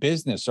that in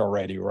business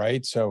already,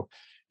 right? So,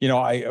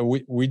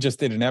 we just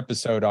did an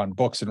episode on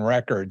books and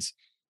records,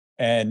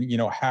 and,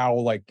 how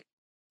like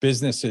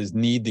businesses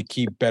need to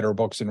keep better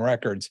books and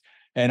records.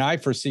 And I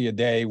foresee a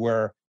day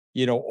where,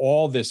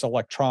 all this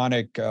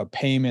electronic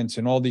payments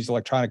and all these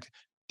electronic,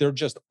 they're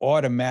just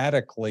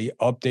automatically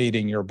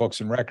updating your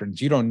books and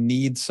records. You don't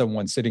need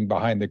someone sitting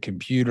behind the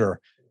computer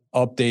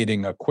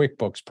updating a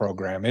QuickBooks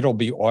program. It'll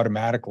be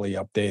automatically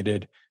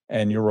updated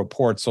and your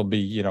reports will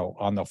be,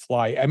 on the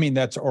fly. I mean,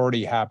 that's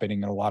already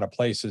happening in a lot of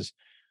places.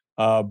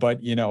 But,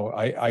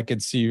 I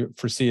could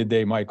foresee a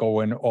day, Michael,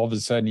 when all of a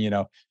sudden,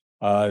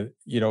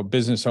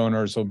 business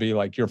owners will be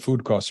like, your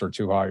food costs are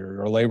too high, or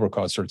your labor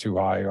costs are too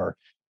high, or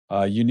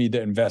you need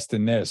to invest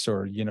in this,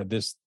 or,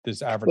 this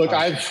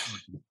advertising.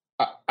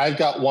 Look, I've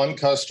got one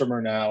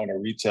customer now in a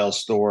retail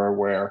store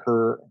where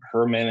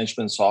her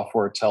management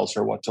software tells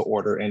her what to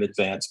order in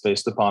advance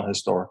based upon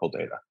historical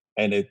data.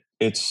 And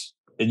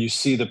and you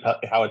see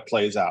how it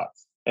plays out.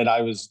 And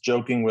I was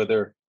joking with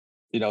her,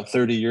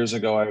 30 years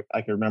ago,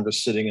 I can remember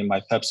sitting in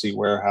my Pepsi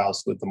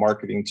warehouse with the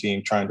marketing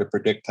team trying to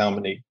predict how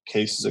many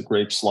cases of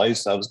grape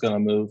slice I was going to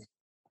move.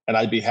 And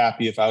I'd be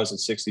happy if I was at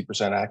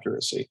 60%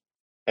 accuracy.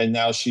 And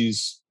now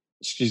she's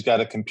got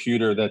a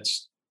computer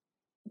that's,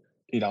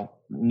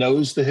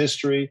 knows the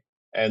history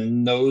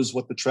and knows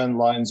what the trend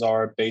lines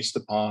are based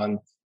upon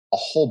a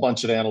whole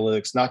bunch of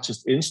analytics, not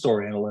just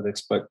in-store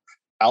analytics, but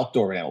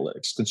outdoor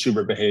analytics,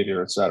 consumer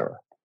behavior, et cetera.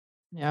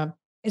 Yeah.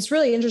 It's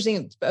really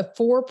interesting.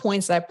 4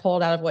 points that I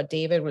pulled out of what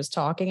David was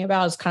talking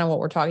about is kind of what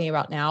we're talking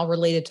about now,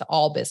 related to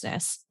all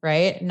business,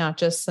 right? Not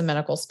just the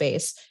medical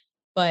space,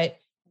 but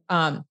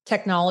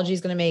technology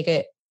is going to make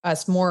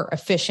us more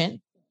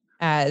efficient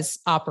as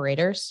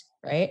operators,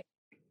 right?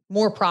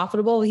 More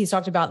profitable. He's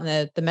talked about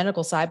in the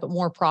medical side, but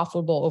more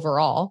profitable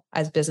overall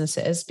as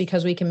businesses,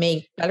 because we can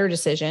make better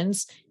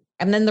decisions.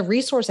 And then the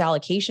resource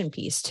allocation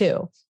piece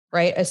too,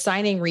 right?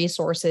 Assigning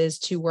resources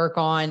to work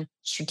on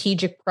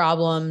strategic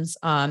problems,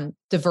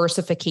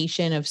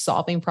 diversification of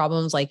solving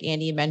problems, like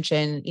Andy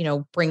mentioned,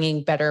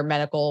 bringing better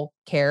medical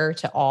care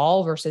to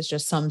all versus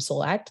just some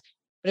select.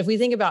 But if we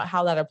think about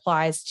how that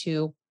applies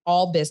to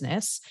all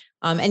business,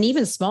 and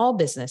even small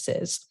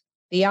businesses,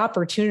 the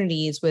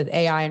opportunities with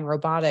AI and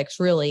robotics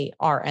really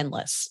are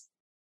endless.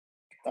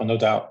 Oh, no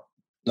doubt.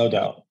 No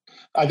doubt.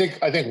 I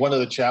think one of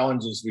the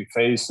challenges we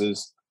face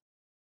is,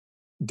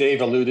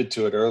 Dave alluded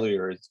to it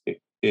earlier,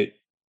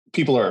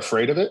 people are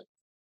afraid of it.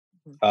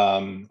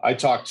 I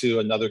talked to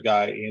another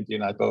guy, Andy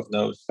and I both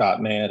know,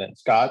 Scott Mann, and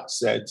Scott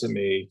said to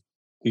me,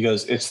 he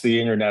goes, it's the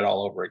internet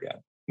all over again,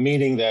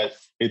 meaning that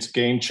it's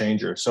game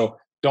changer. So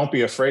don't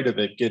be afraid of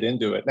it, get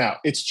into it. Now,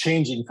 it's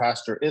changing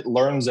faster. It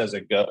learns as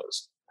it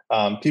goes.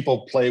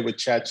 People play with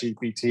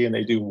ChatGPT and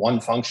they do one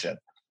function,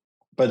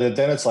 but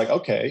then it's like,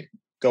 okay,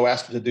 go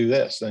ask it to do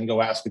this, then go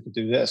ask it to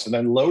do this, and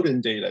then load in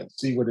data and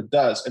see what it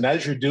does. And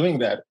as you're doing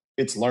that,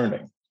 it's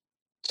learning.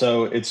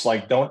 So it's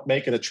like, don't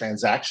make it a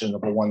transaction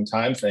of a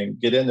one-time thing.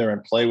 Get in there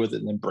and play with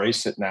it and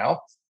embrace it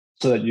now,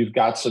 so that you've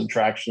got some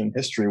traction and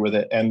history with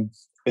it. And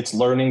it's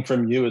learning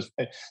from you,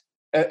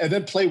 and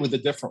then play with the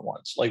different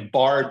ones. Like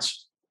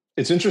Bard's,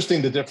 it's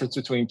interesting the difference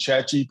between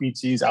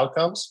ChatGPT's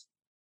outcomes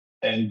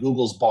and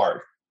Google's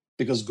Bard,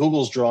 because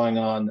Google's drawing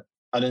on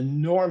an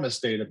enormous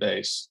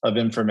database of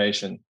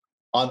information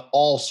on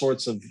all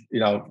sorts of,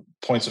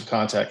 points of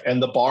contact.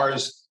 And the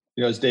bars,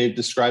 as Dave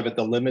described it,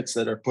 the limits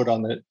that are put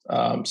on it,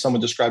 someone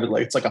described it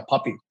like it's like a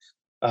puppy.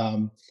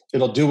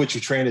 It'll do what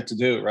you train it to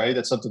do, right?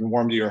 That's something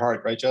warm to your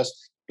heart, right, Jess?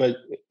 But,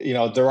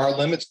 there are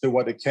limits to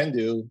what it can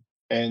do.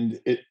 And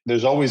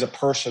there's always a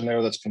person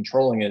there that's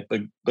controlling it.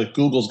 But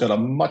Google's got a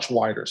much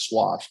wider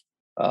swath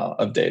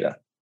of data.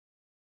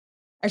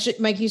 Actually,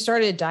 Mike, you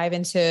started to dive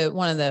into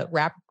one of the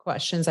rapid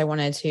questions I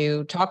wanted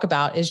to talk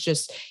about is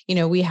just,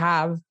 we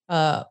have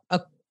a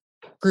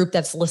group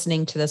that's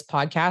listening to this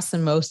podcast,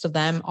 and most of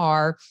them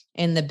are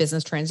in the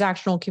business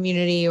transactional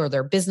community, or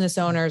they're business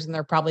owners, and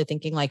they're probably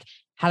thinking like,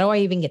 how do I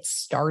even get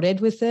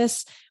started with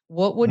this?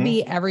 What would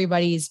be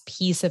everybody's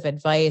piece of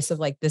advice of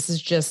like, this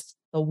is just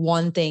the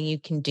one thing you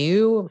can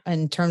do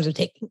in terms of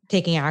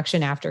taking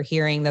action after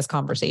hearing this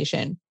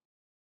conversation?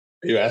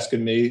 Are you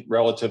asking me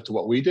relative to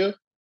what we do?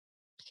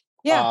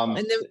 Yeah. And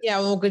then,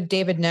 we'll go to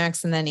David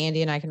next, and then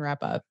Andy and I can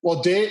wrap up.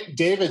 Well,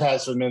 David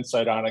has some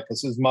insight on it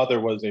because his mother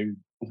was a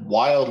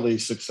wildly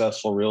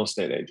successful real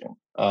estate agent,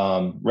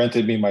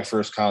 rented me my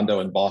first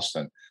condo in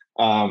Boston.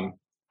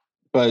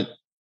 But,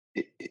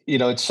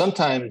 it's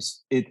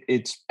sometimes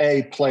it's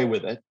play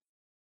with it,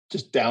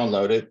 just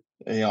download it.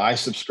 I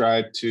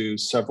subscribe to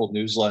several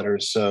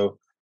newsletters. So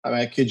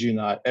I kid you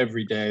not,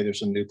 every day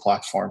there's a new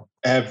platform,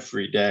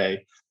 every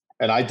day.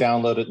 And I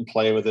download it and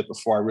play with it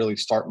before I really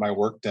start my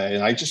workday.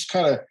 And I just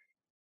I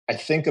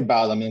think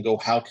about them and go,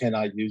 how can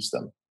I use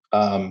them?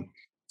 How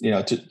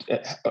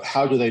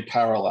do they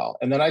parallel?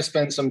 And then I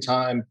spend some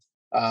time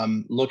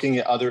looking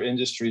at other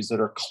industries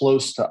that are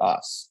close to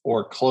us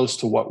or close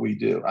to what we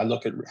do. I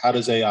look at how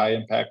does AI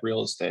impact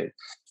real estate?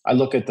 I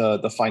look at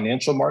the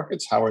financial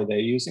markets. How are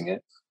they using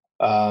it?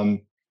 And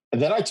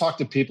then I talk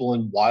to people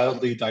in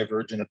wildly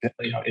divergent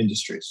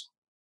industries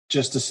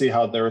just to see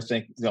how they're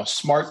thinking.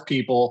 Smart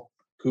people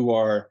who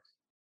are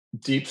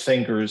deep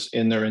thinkers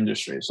in their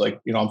industries. Like,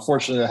 I'm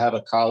fortunate to have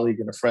a colleague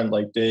and a friend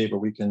like Dave where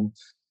we can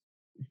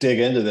dig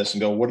into this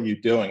and go, what are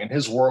you doing? And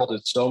his world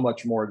is so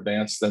much more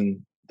advanced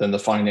than the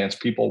finance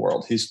people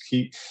world.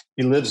 He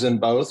lives in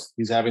both.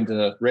 He's having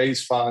to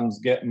raise funds,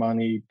 get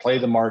money, play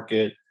the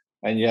market,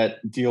 and yet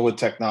deal with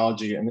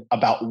technology and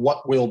about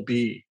what will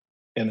be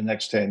in the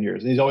next 10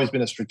 years. And he's always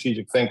been a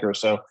strategic thinker.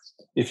 So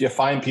if you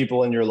find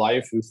people in your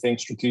life who think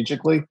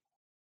strategically,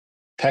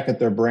 peck at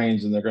their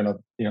brains and they're going to,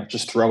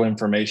 just throw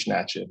information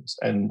at you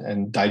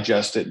and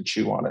digest it and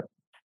chew on it.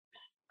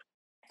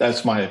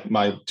 That's my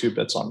 2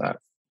 bits on that.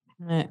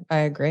 I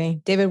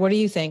agree. David, what do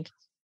you think?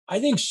 I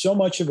think so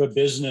much of a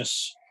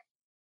business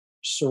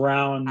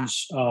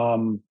surrounds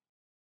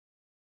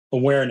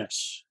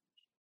awareness,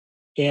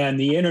 and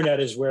the internet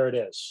is where it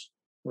is,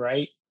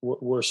 right?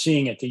 We're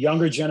seeing it. The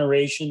younger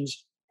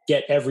generations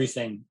get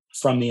everything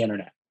from the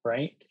internet,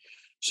 right?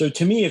 So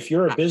to me, if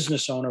you're a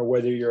business owner,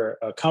 whether you're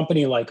a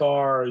company like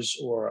ours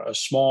or a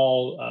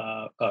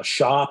small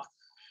shop,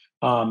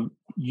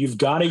 you've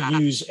got to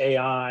use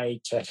AI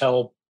to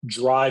help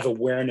drive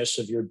awareness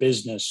of your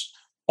business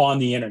on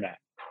the internet.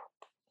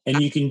 And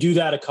you can do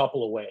that a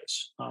couple of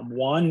ways.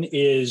 One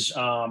is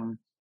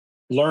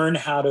learn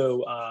how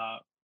to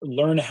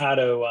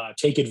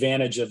take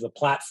advantage of the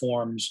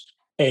platform's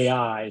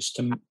AIs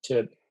to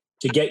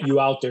get you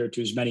out there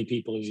to as many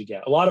people as you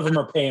get. A lot of them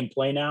are pay and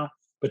play now,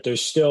 but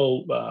there's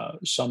still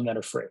some that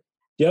are free.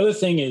 The other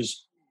thing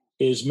is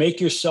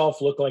make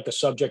yourself look like a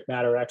subject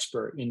matter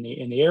expert in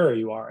the area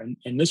you are.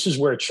 And this is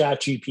where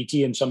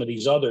ChatGPT and some of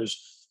these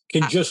others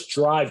can just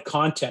drive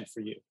content for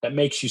you that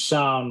makes you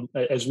sound,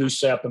 as we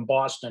say up in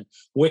Boston,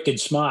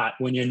 wicked smart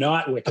when you're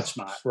not wicked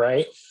smart,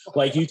 right?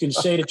 Like you can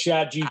say to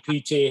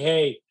ChatGPT,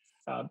 hey,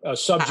 a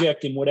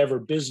subject in whatever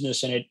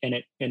business, and it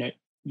in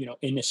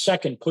a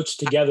second puts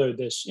together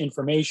this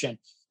information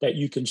that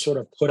you can sort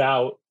of put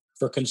out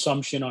for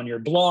consumption on your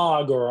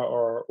blog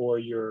or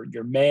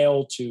your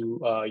mail to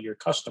your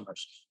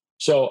customers.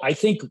 So I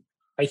think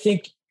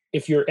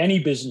if you're any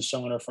business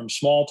owner from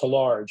small to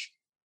large,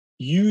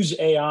 use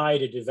AI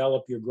to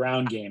develop your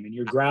ground game. And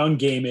your ground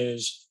game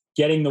is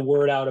getting the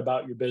word out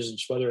about your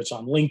business, whether it's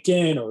on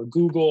LinkedIn or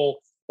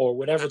Google or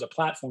whatever the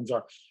platforms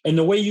are. And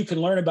the way you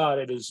can learn about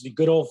it is the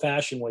good old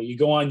fashioned way. You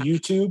go on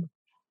YouTube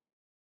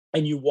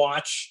and you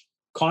watch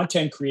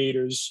content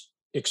creators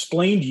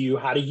explain to you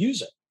how to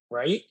use it,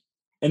 right?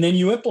 And then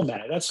you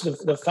implement it. That's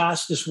the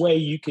fastest way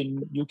you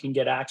can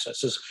get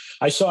access.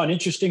 I saw an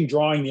interesting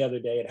drawing the other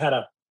day. It had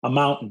a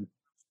mountain.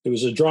 It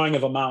was a drawing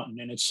of a mountain,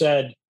 and it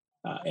said,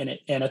 and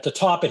at the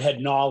top it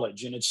had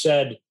knowledge, and it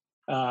said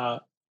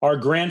our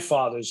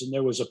grandfathers, and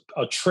there was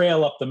a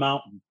trail up the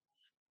mountain,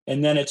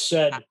 and then it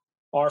said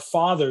our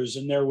fathers,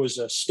 and there was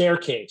a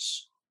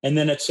staircase, and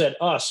then it said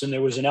us, and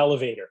there was an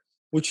elevator.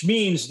 Which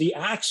means the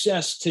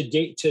access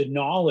to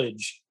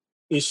knowledge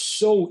is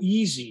so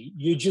easy.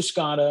 You just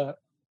gotta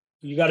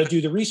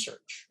do the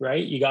research,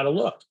 right? You gotta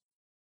look,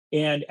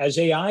 and as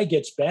AI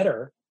gets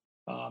better,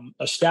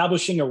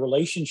 establishing a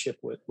relationship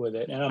with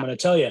it, and I'm going to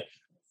tell you.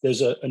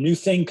 There's a new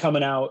thing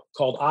coming out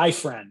called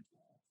iFriend,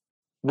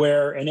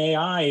 where an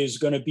AI is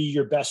going to be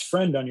your best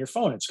friend on your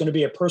phone. It's going to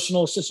be a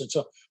personal assistant.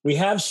 So we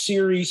have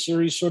Siri's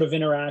sort of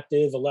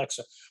interactive,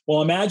 Alexa.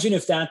 Well, imagine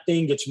if that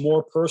thing gets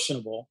more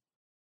personable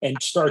and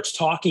starts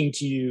talking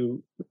to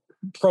you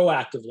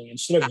proactively.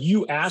 Instead of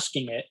you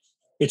asking it,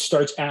 it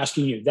starts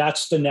asking you.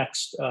 That's the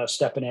next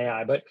step in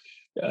AI. But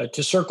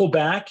to circle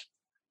back,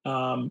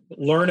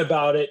 learn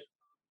about it,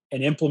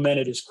 and implement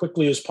it as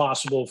quickly as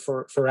possible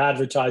for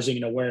advertising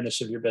and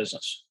awareness of your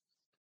business.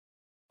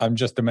 I'm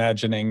just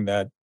imagining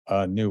that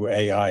new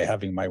AI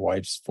having my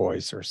wife's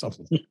voice or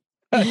something.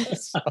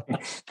 That's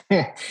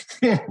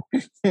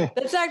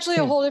actually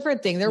a whole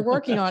different thing. They're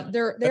working on,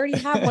 they already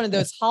have one of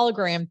those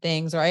hologram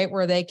things, right?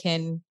 Where they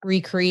can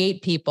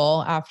recreate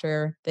people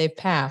after they've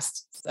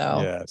passed. So,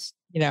 yes.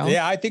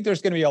 Yeah, I think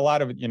there's going to be a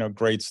lot of,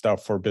 great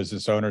stuff for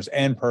business owners,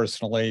 and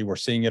personally, we're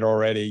seeing it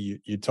already.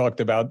 You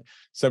talked about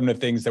some of the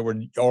things that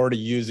we're already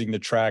using to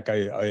track.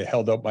 I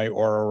held up my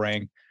Aura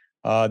ring.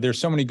 There's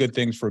so many good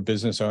things for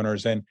business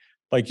owners. And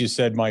like you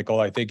said, Michael,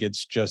 I think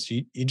it's just,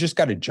 you just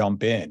got to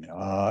jump in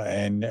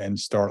and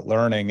start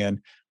learning. And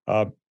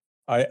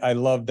I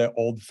love the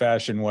old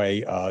fashioned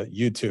way,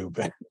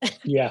 YouTube.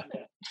 Yeah.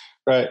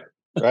 Right.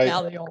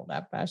 Now the old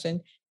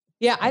fashioned.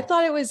 Yeah, I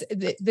thought it was,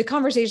 the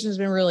conversation has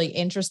been really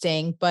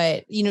interesting,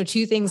 but,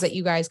 2 things that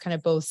you guys kind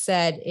of both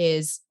said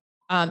is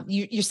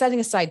you're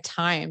setting aside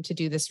time to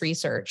do this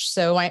research.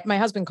 So my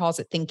husband calls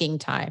it thinking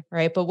time,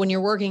 right? But when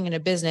you're working in a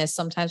business,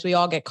 sometimes we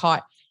all get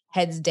caught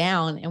heads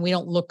down and we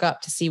don't look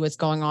up to see what's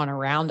going on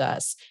around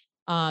us.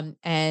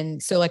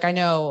 And so I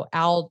know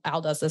Al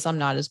does this. I'm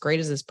not as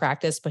great as his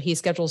practice, but he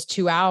schedules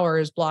 2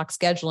 hours block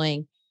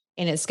scheduling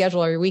in his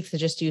schedule every week to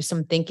just do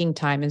some thinking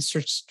time and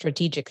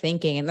strategic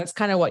thinking. And that's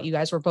kind of what you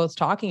guys were both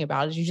talking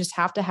about, is you just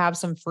have to have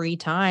some free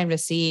time to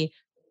see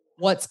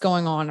what's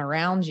going on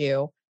around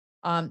you.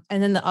 And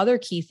then the other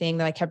key thing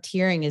that I kept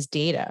hearing is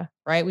data,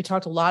 right? We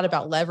talked a lot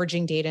about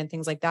leveraging data and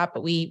things like that,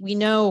 but we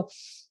know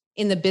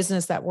in the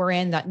business that we're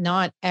in that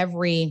not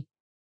every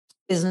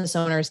business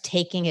owners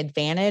taking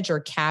advantage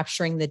or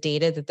capturing the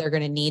data that they're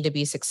going to need to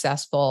be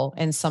successful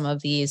in some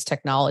of these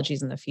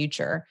technologies in the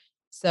future.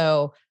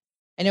 So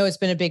I know it's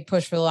been a big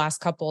push for the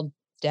last couple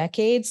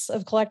decades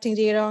of collecting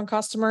data on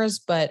customers,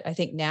 but I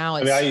think now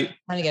it's trying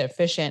to get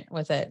efficient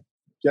with it.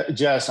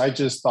 Jess, I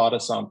just thought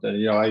of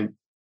something.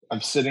 I'm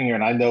sitting here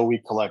and I know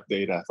we collect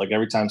data. Like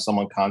every time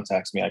someone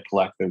contacts me, I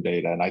collect their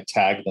data and I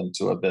tag them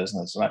to a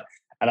business. And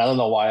I don't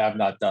know why I've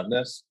not done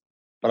this,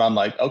 but I'm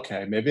like,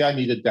 okay, maybe I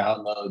need to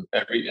download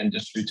every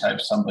industry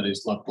type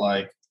somebody's looked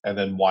like and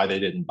then why they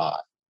didn't buy.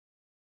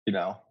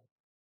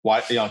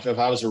 Why, if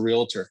I was a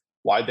realtor,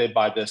 why'd they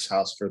buy this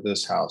house for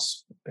this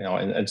house?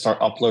 And start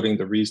uploading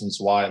the reasons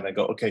why. And then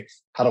go, okay,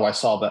 how do I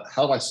solve that?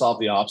 How do I solve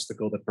the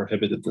obstacle that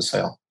prohibited the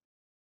sale?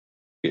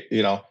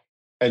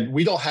 And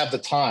we don't have the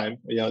time,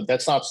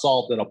 that's not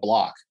solved in a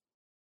block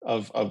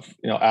of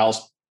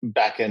Al's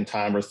back end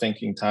time or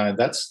thinking time.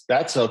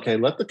 That's okay.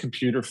 Let the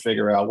computer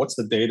figure out what's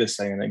the data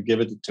saying and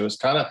give it to us.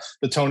 Kind of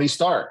the Tony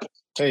Stark.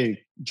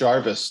 Hey,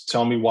 Jarvis,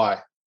 tell me why.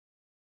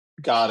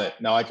 Got it.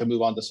 Now I can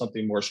move on to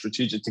something more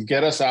strategic to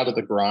get us out of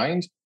the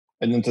grind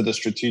and into the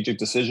strategic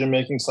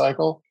decision-making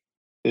cycle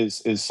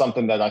is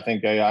something that I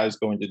think AI is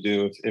going to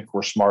do if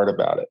we're smart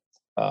about it.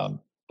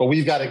 But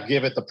we've got to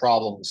give it the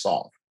problem to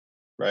solve.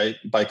 Right,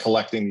 by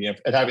collecting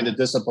and having the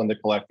discipline to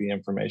collect the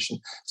information.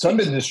 Some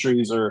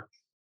industries are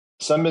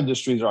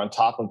on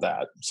top of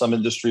that. Some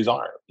industries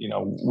aren't.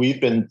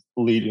 We've been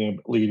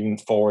leading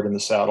forward in the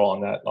saddle on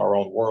that in our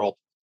own world,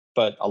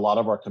 but a lot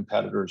of our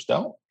competitors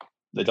don't.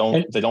 They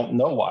don't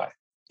know why.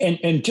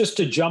 And just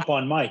to jump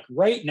on Mike,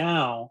 right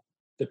now,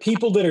 the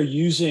people that are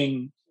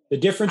using the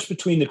difference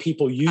between the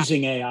people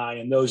using AI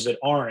and those that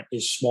aren't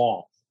is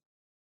small.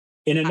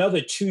 In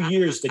another 2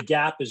 years, the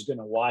gap is going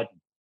to widen.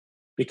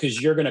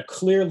 Because you're going to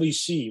clearly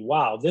see,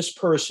 wow, this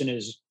person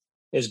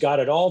has got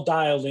it all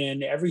dialed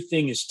in.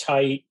 Everything is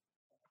tight.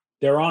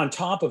 They're on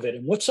top of it.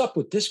 And what's up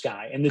with this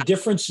guy? And the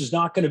difference is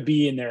not going to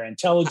be in their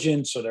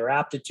intelligence or their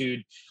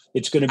aptitude.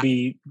 It's going to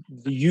be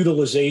the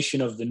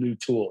utilization of the new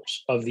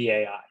tools of the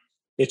AI.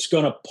 It's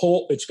going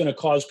to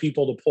cause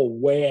people to pull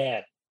way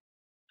ahead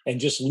and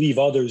just leave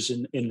others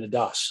in the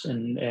dust.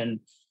 And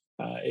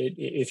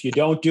if you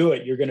don't do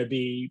it, you're going to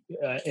be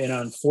an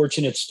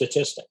unfortunate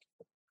statistic.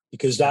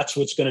 Because that's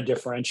what's going to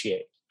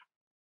differentiate.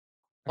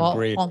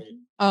 Agreed.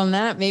 On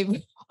that,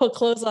 maybe we'll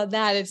close on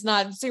that. It's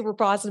not super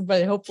positive,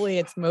 but hopefully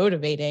it's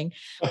motivating.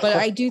 But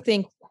I do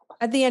think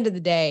at the end of the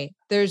day,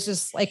 there's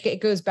just it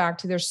goes back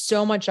to there's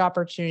so much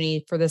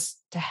opportunity for this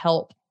to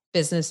help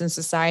business and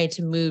society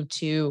to move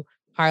to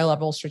higher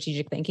level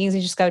strategic thinking.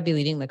 You just got to be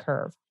leading the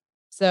curve.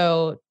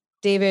 So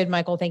David,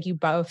 Michael, thank you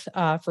both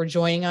for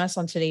joining us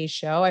on today's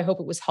show. I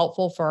hope it was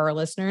helpful for our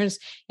listeners.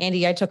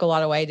 Andy, I took a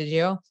lot away. Did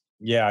you?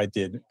 Yeah, I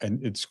did.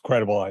 And it's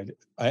incredible.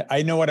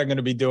 I know what I'm going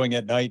to be doing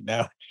at night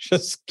now.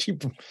 Just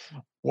keep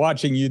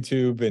watching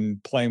YouTube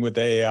and playing with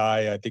the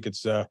AI. I think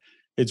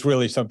it's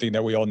really something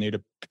that we all need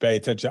to pay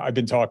attention. I've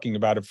been talking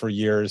about it for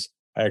years.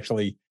 I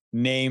actually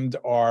named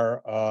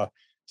our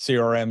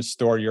CRM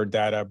Store Your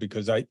Data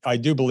because I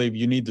do believe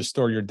you need to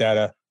store your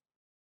data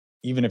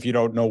even if you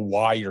don't know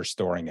why you're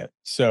storing it.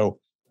 So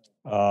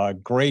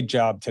great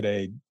job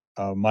today,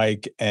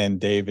 Mike and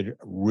David.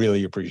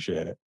 Really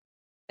appreciate it.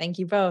 Thank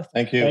you both.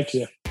 Thank you. Thank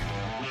you.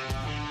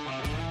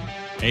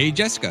 Hey,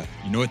 Jessica,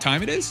 you know what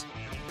time it is?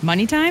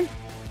 Money time?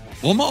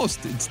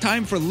 Almost. It's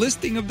time for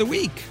Listing of the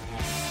Week.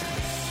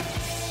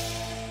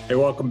 Hey,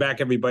 welcome back,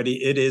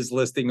 everybody. It is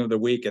Listing of the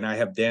Week, and I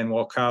have Dan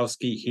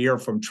Walkowski here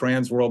from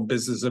Transworld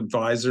Business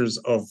Advisors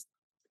of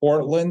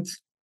Portland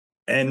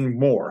and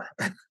more.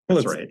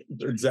 That's right.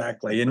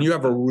 Exactly. And you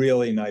have a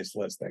really nice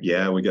listing.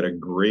 Yeah, we got a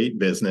great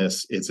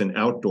business. It's an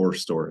outdoor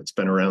store. It's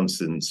been around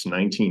since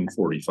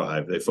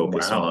 1945. They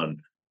focus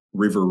on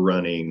river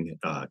running,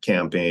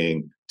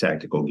 camping,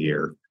 tactical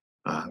gear,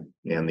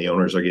 and the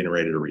owners are getting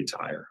ready to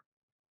retire.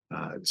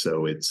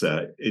 So it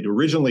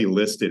originally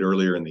listed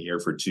earlier in the year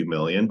for $2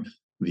 million.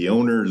 The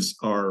owners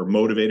are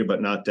motivated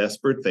but not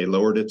desperate. They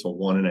lowered it to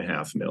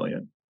 $1.5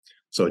 million.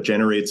 So it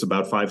generates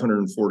about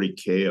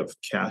 $540K of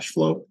cash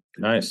flow.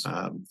 Nice.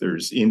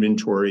 There's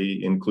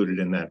inventory included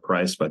in that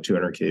price, about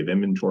 $200K of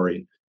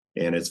inventory,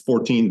 and it's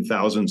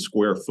 14,000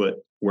 square foot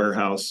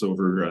warehouse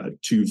over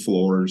 2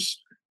 floors.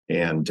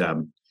 And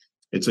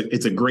it's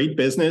a great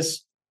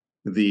business.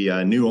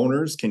 The new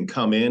owners can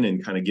come in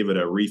and kind of give it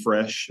a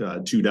refresh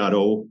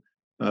 2.0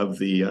 of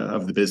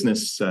the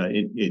business.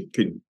 It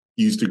could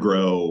use to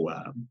grow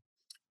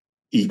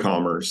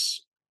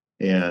e-commerce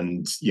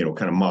and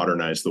kind of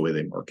modernize the way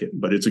they market.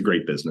 But it's a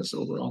great business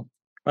overall.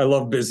 I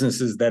love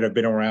businesses that have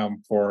been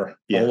around for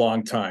a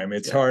long time.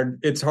 It's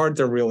hard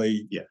to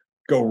really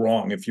go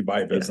wrong if you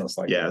buy a business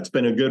like that. Yeah, it's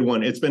been a good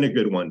one. It's been a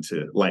good one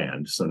to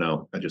land. So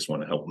now I just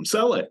want to help them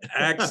sell it.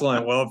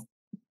 Excellent. Well, if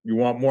you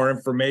want more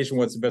information,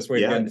 what's the best way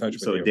to get in touch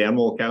with you? So Dan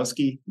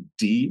Walkowski,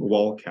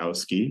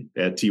 D.Walkowski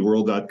at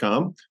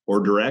tworld.com or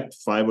direct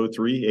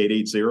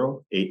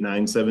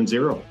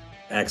 503-880-8970.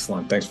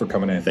 Excellent. Thanks for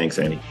coming in. Thanks,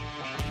 Andy.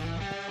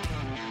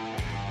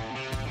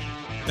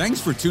 Thanks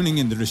for tuning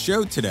into the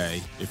show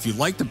today. If you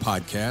like the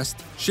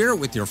podcast, share it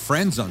with your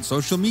friends on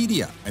social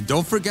media. And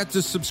don't forget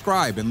to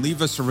subscribe and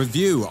leave us a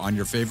review on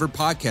your favorite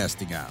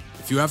podcasting app.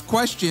 If you have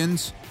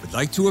questions, would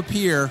like to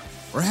appear,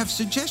 or have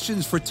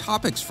suggestions for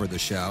topics for the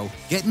show,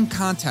 get in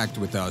contact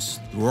with us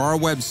through our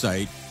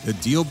website,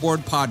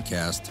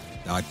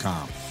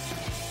 thedealboardpodcast.com.